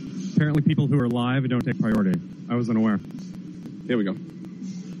 Apparently people who are live don't take priority. I was unaware. Here we go.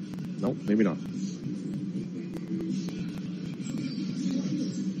 Nope, maybe not.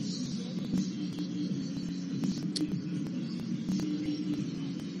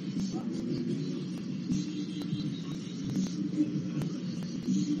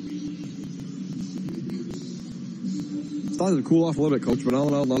 Started to cool off a little bit, Coach, but all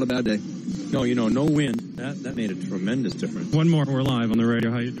in all, not a bad day. No, no wind. That made a tremendous difference. One more. We're live on the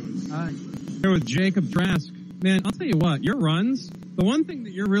radio. How you doing? Hi. Here with Jacob Trask. Man, I'll tell you what, your runs, the one thing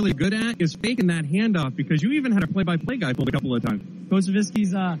that you're really good at is faking that handoff because you even had a play-by-play guy pulled a couple of times. Coach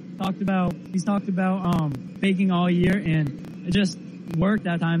Savitsky's talked about faking all year, and it just worked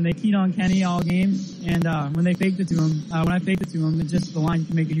that time. They keyed on Kenny all game, and when I faked it to him, it just the line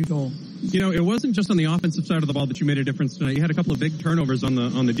can make a huge hole. You know, it wasn't just on the offensive side of the ball that you made a difference tonight. You had a couple of big turnovers on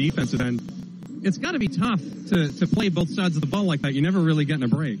the defensive end. It's got to be tough to play both sides of the ball like that. You never really get in a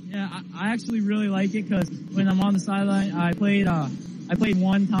break. Yeah, I actually really like it because when I'm on the sideline, I played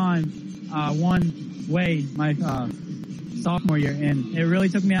one time, one way my sophomore year, and it really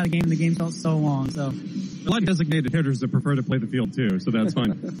took me out of the game. The game felt so long. So a lot of designated hitters that prefer to play the field too, so that's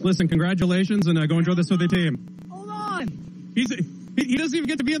fine. Listen, congratulations, and go enjoy this with the team. Hold on. He doesn't even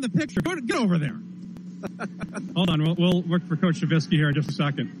get to be in the picture. Get over there. Hold on, we'll work for Coach Savitsky here in just a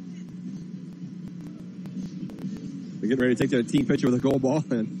second. They're getting ready to take their team picture with a gold ball,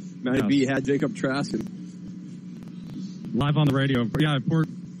 and Matty B had Jacob Trask. And live on the radio. Yeah,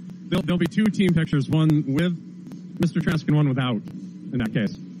 there'll be 2 team pictures, one with Mr. Trask and one without, in that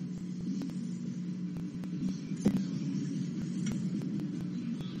case.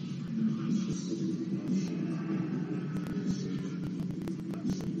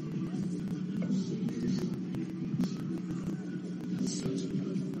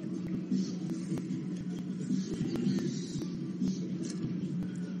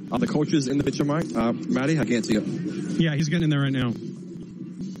 Are the coaches in the picture, Mike? Matty, I can't see it. Yeah, he's getting in there right now.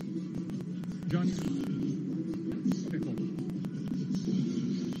 John.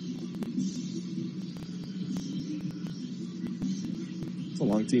 It's a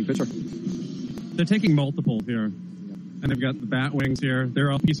long team picture. They're taking multiple here. And they've got the bat wings here.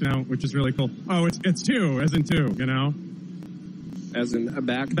 They're all piecing out, which is really cool. Oh, it's 2, as in 2, you know? As in a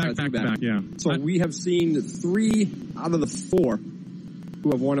back, yeah. So we have seen 3 out of the 4 who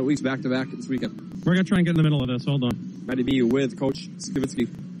have won at least back-to-back this weekend. We're going to try and get in the middle of this. Hold on. Matty B with Coach Savitsky.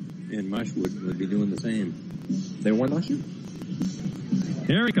 And Mushwood would be doing the same. They won last year?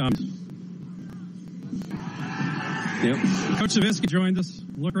 Here he comes. Yep. Coach Savitsky joined us.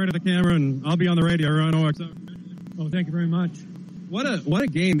 Look right at the camera, and I'll be on the radio on OXO. Oh, thank you very much. What a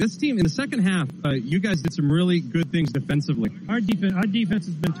game. This team, in the second half, you guys did some really good things defensively. Our defense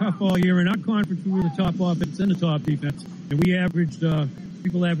has been tough all year. In our conference, we were the top offense and the top defense. And we averaged,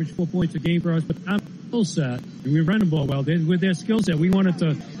 people averaged 4 points a game for us. But skill set, and we ran the ball well. With their skill set, we wanted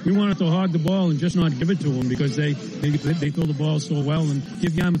to hog the ball and just not give it to them because they throw the ball so well. And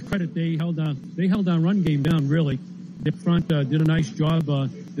give Yarmouth credit, they held our run game down really. The front did a nice job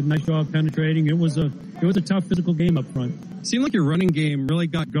penetrating. It was a tough physical game up front. It seemed like your running game really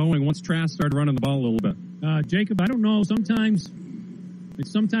got going once Trask started running the ball a little bit. Jacob, I don't know. Sometimes we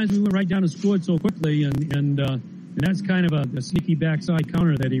went right down and scored so quickly, and that's kind of a sneaky backside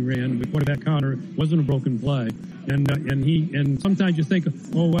counter that he ran. The quarterback counter wasn't a broken play, and sometimes you think,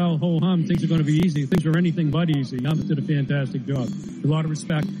 oh well, ho hum, things are going to be easy. Things are anything but easy. Yarmouth did a fantastic job. A lot of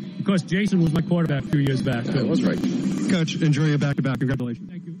respect because Jason was my quarterback a few years back. Yeah, that was right. Coach, enjoy your back-to-back. Congratulations.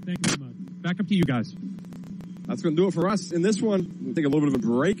 Thank you very much. Back up to you guys. That's going to do it for us in this one. We'll take a little bit of a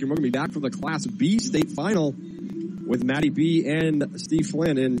break, and we're going to be back for the Class B state final with Matty B and Steve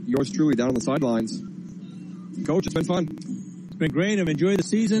Flynn and yours truly down on the sidelines. Coach, it's been fun. It's been great. I've enjoyed the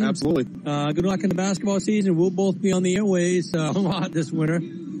season. Absolutely. Good luck in the basketball season. We'll both be on the airways a lot this winter.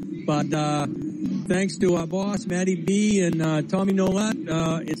 But thanks to our boss, Matty B, and Tommy Nolette,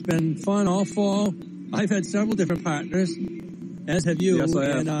 it's been fun all fall. I've had several different partners, as have you. Yes, I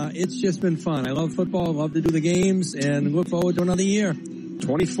have. And it's just been fun. I love football, love to do the games, and look forward to another year.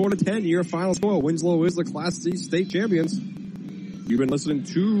 24-10, your final score. Winslow is the Class C state champions. You've been listening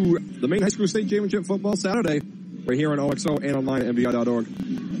to the Maine High School State Championship Football Saturday. We're here on OXO and online at MVI.org.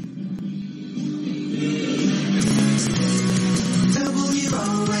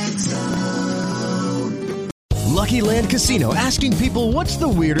 Lucky Land Casino, asking people, what's the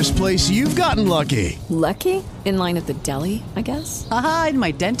weirdest place you've gotten lucky? Lucky? In line at the deli, I guess? Aha, in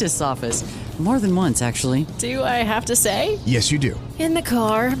my dentist's office. More than once, actually. Do I have to say? Yes, you do. In the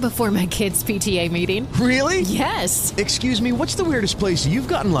car before my kids' PTA meeting. Really? Yes. Excuse me, what's the weirdest place you've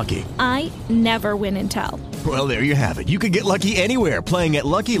gotten lucky? I never win and tell. Well, there you have it. You can get lucky anywhere, playing at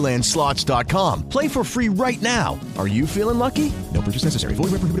LuckyLandSlots.com. Play for free right now. Are you feeling lucky? No purchase necessary.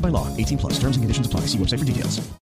 Void where prohibited by law. 18+. Terms and conditions apply. See website for details.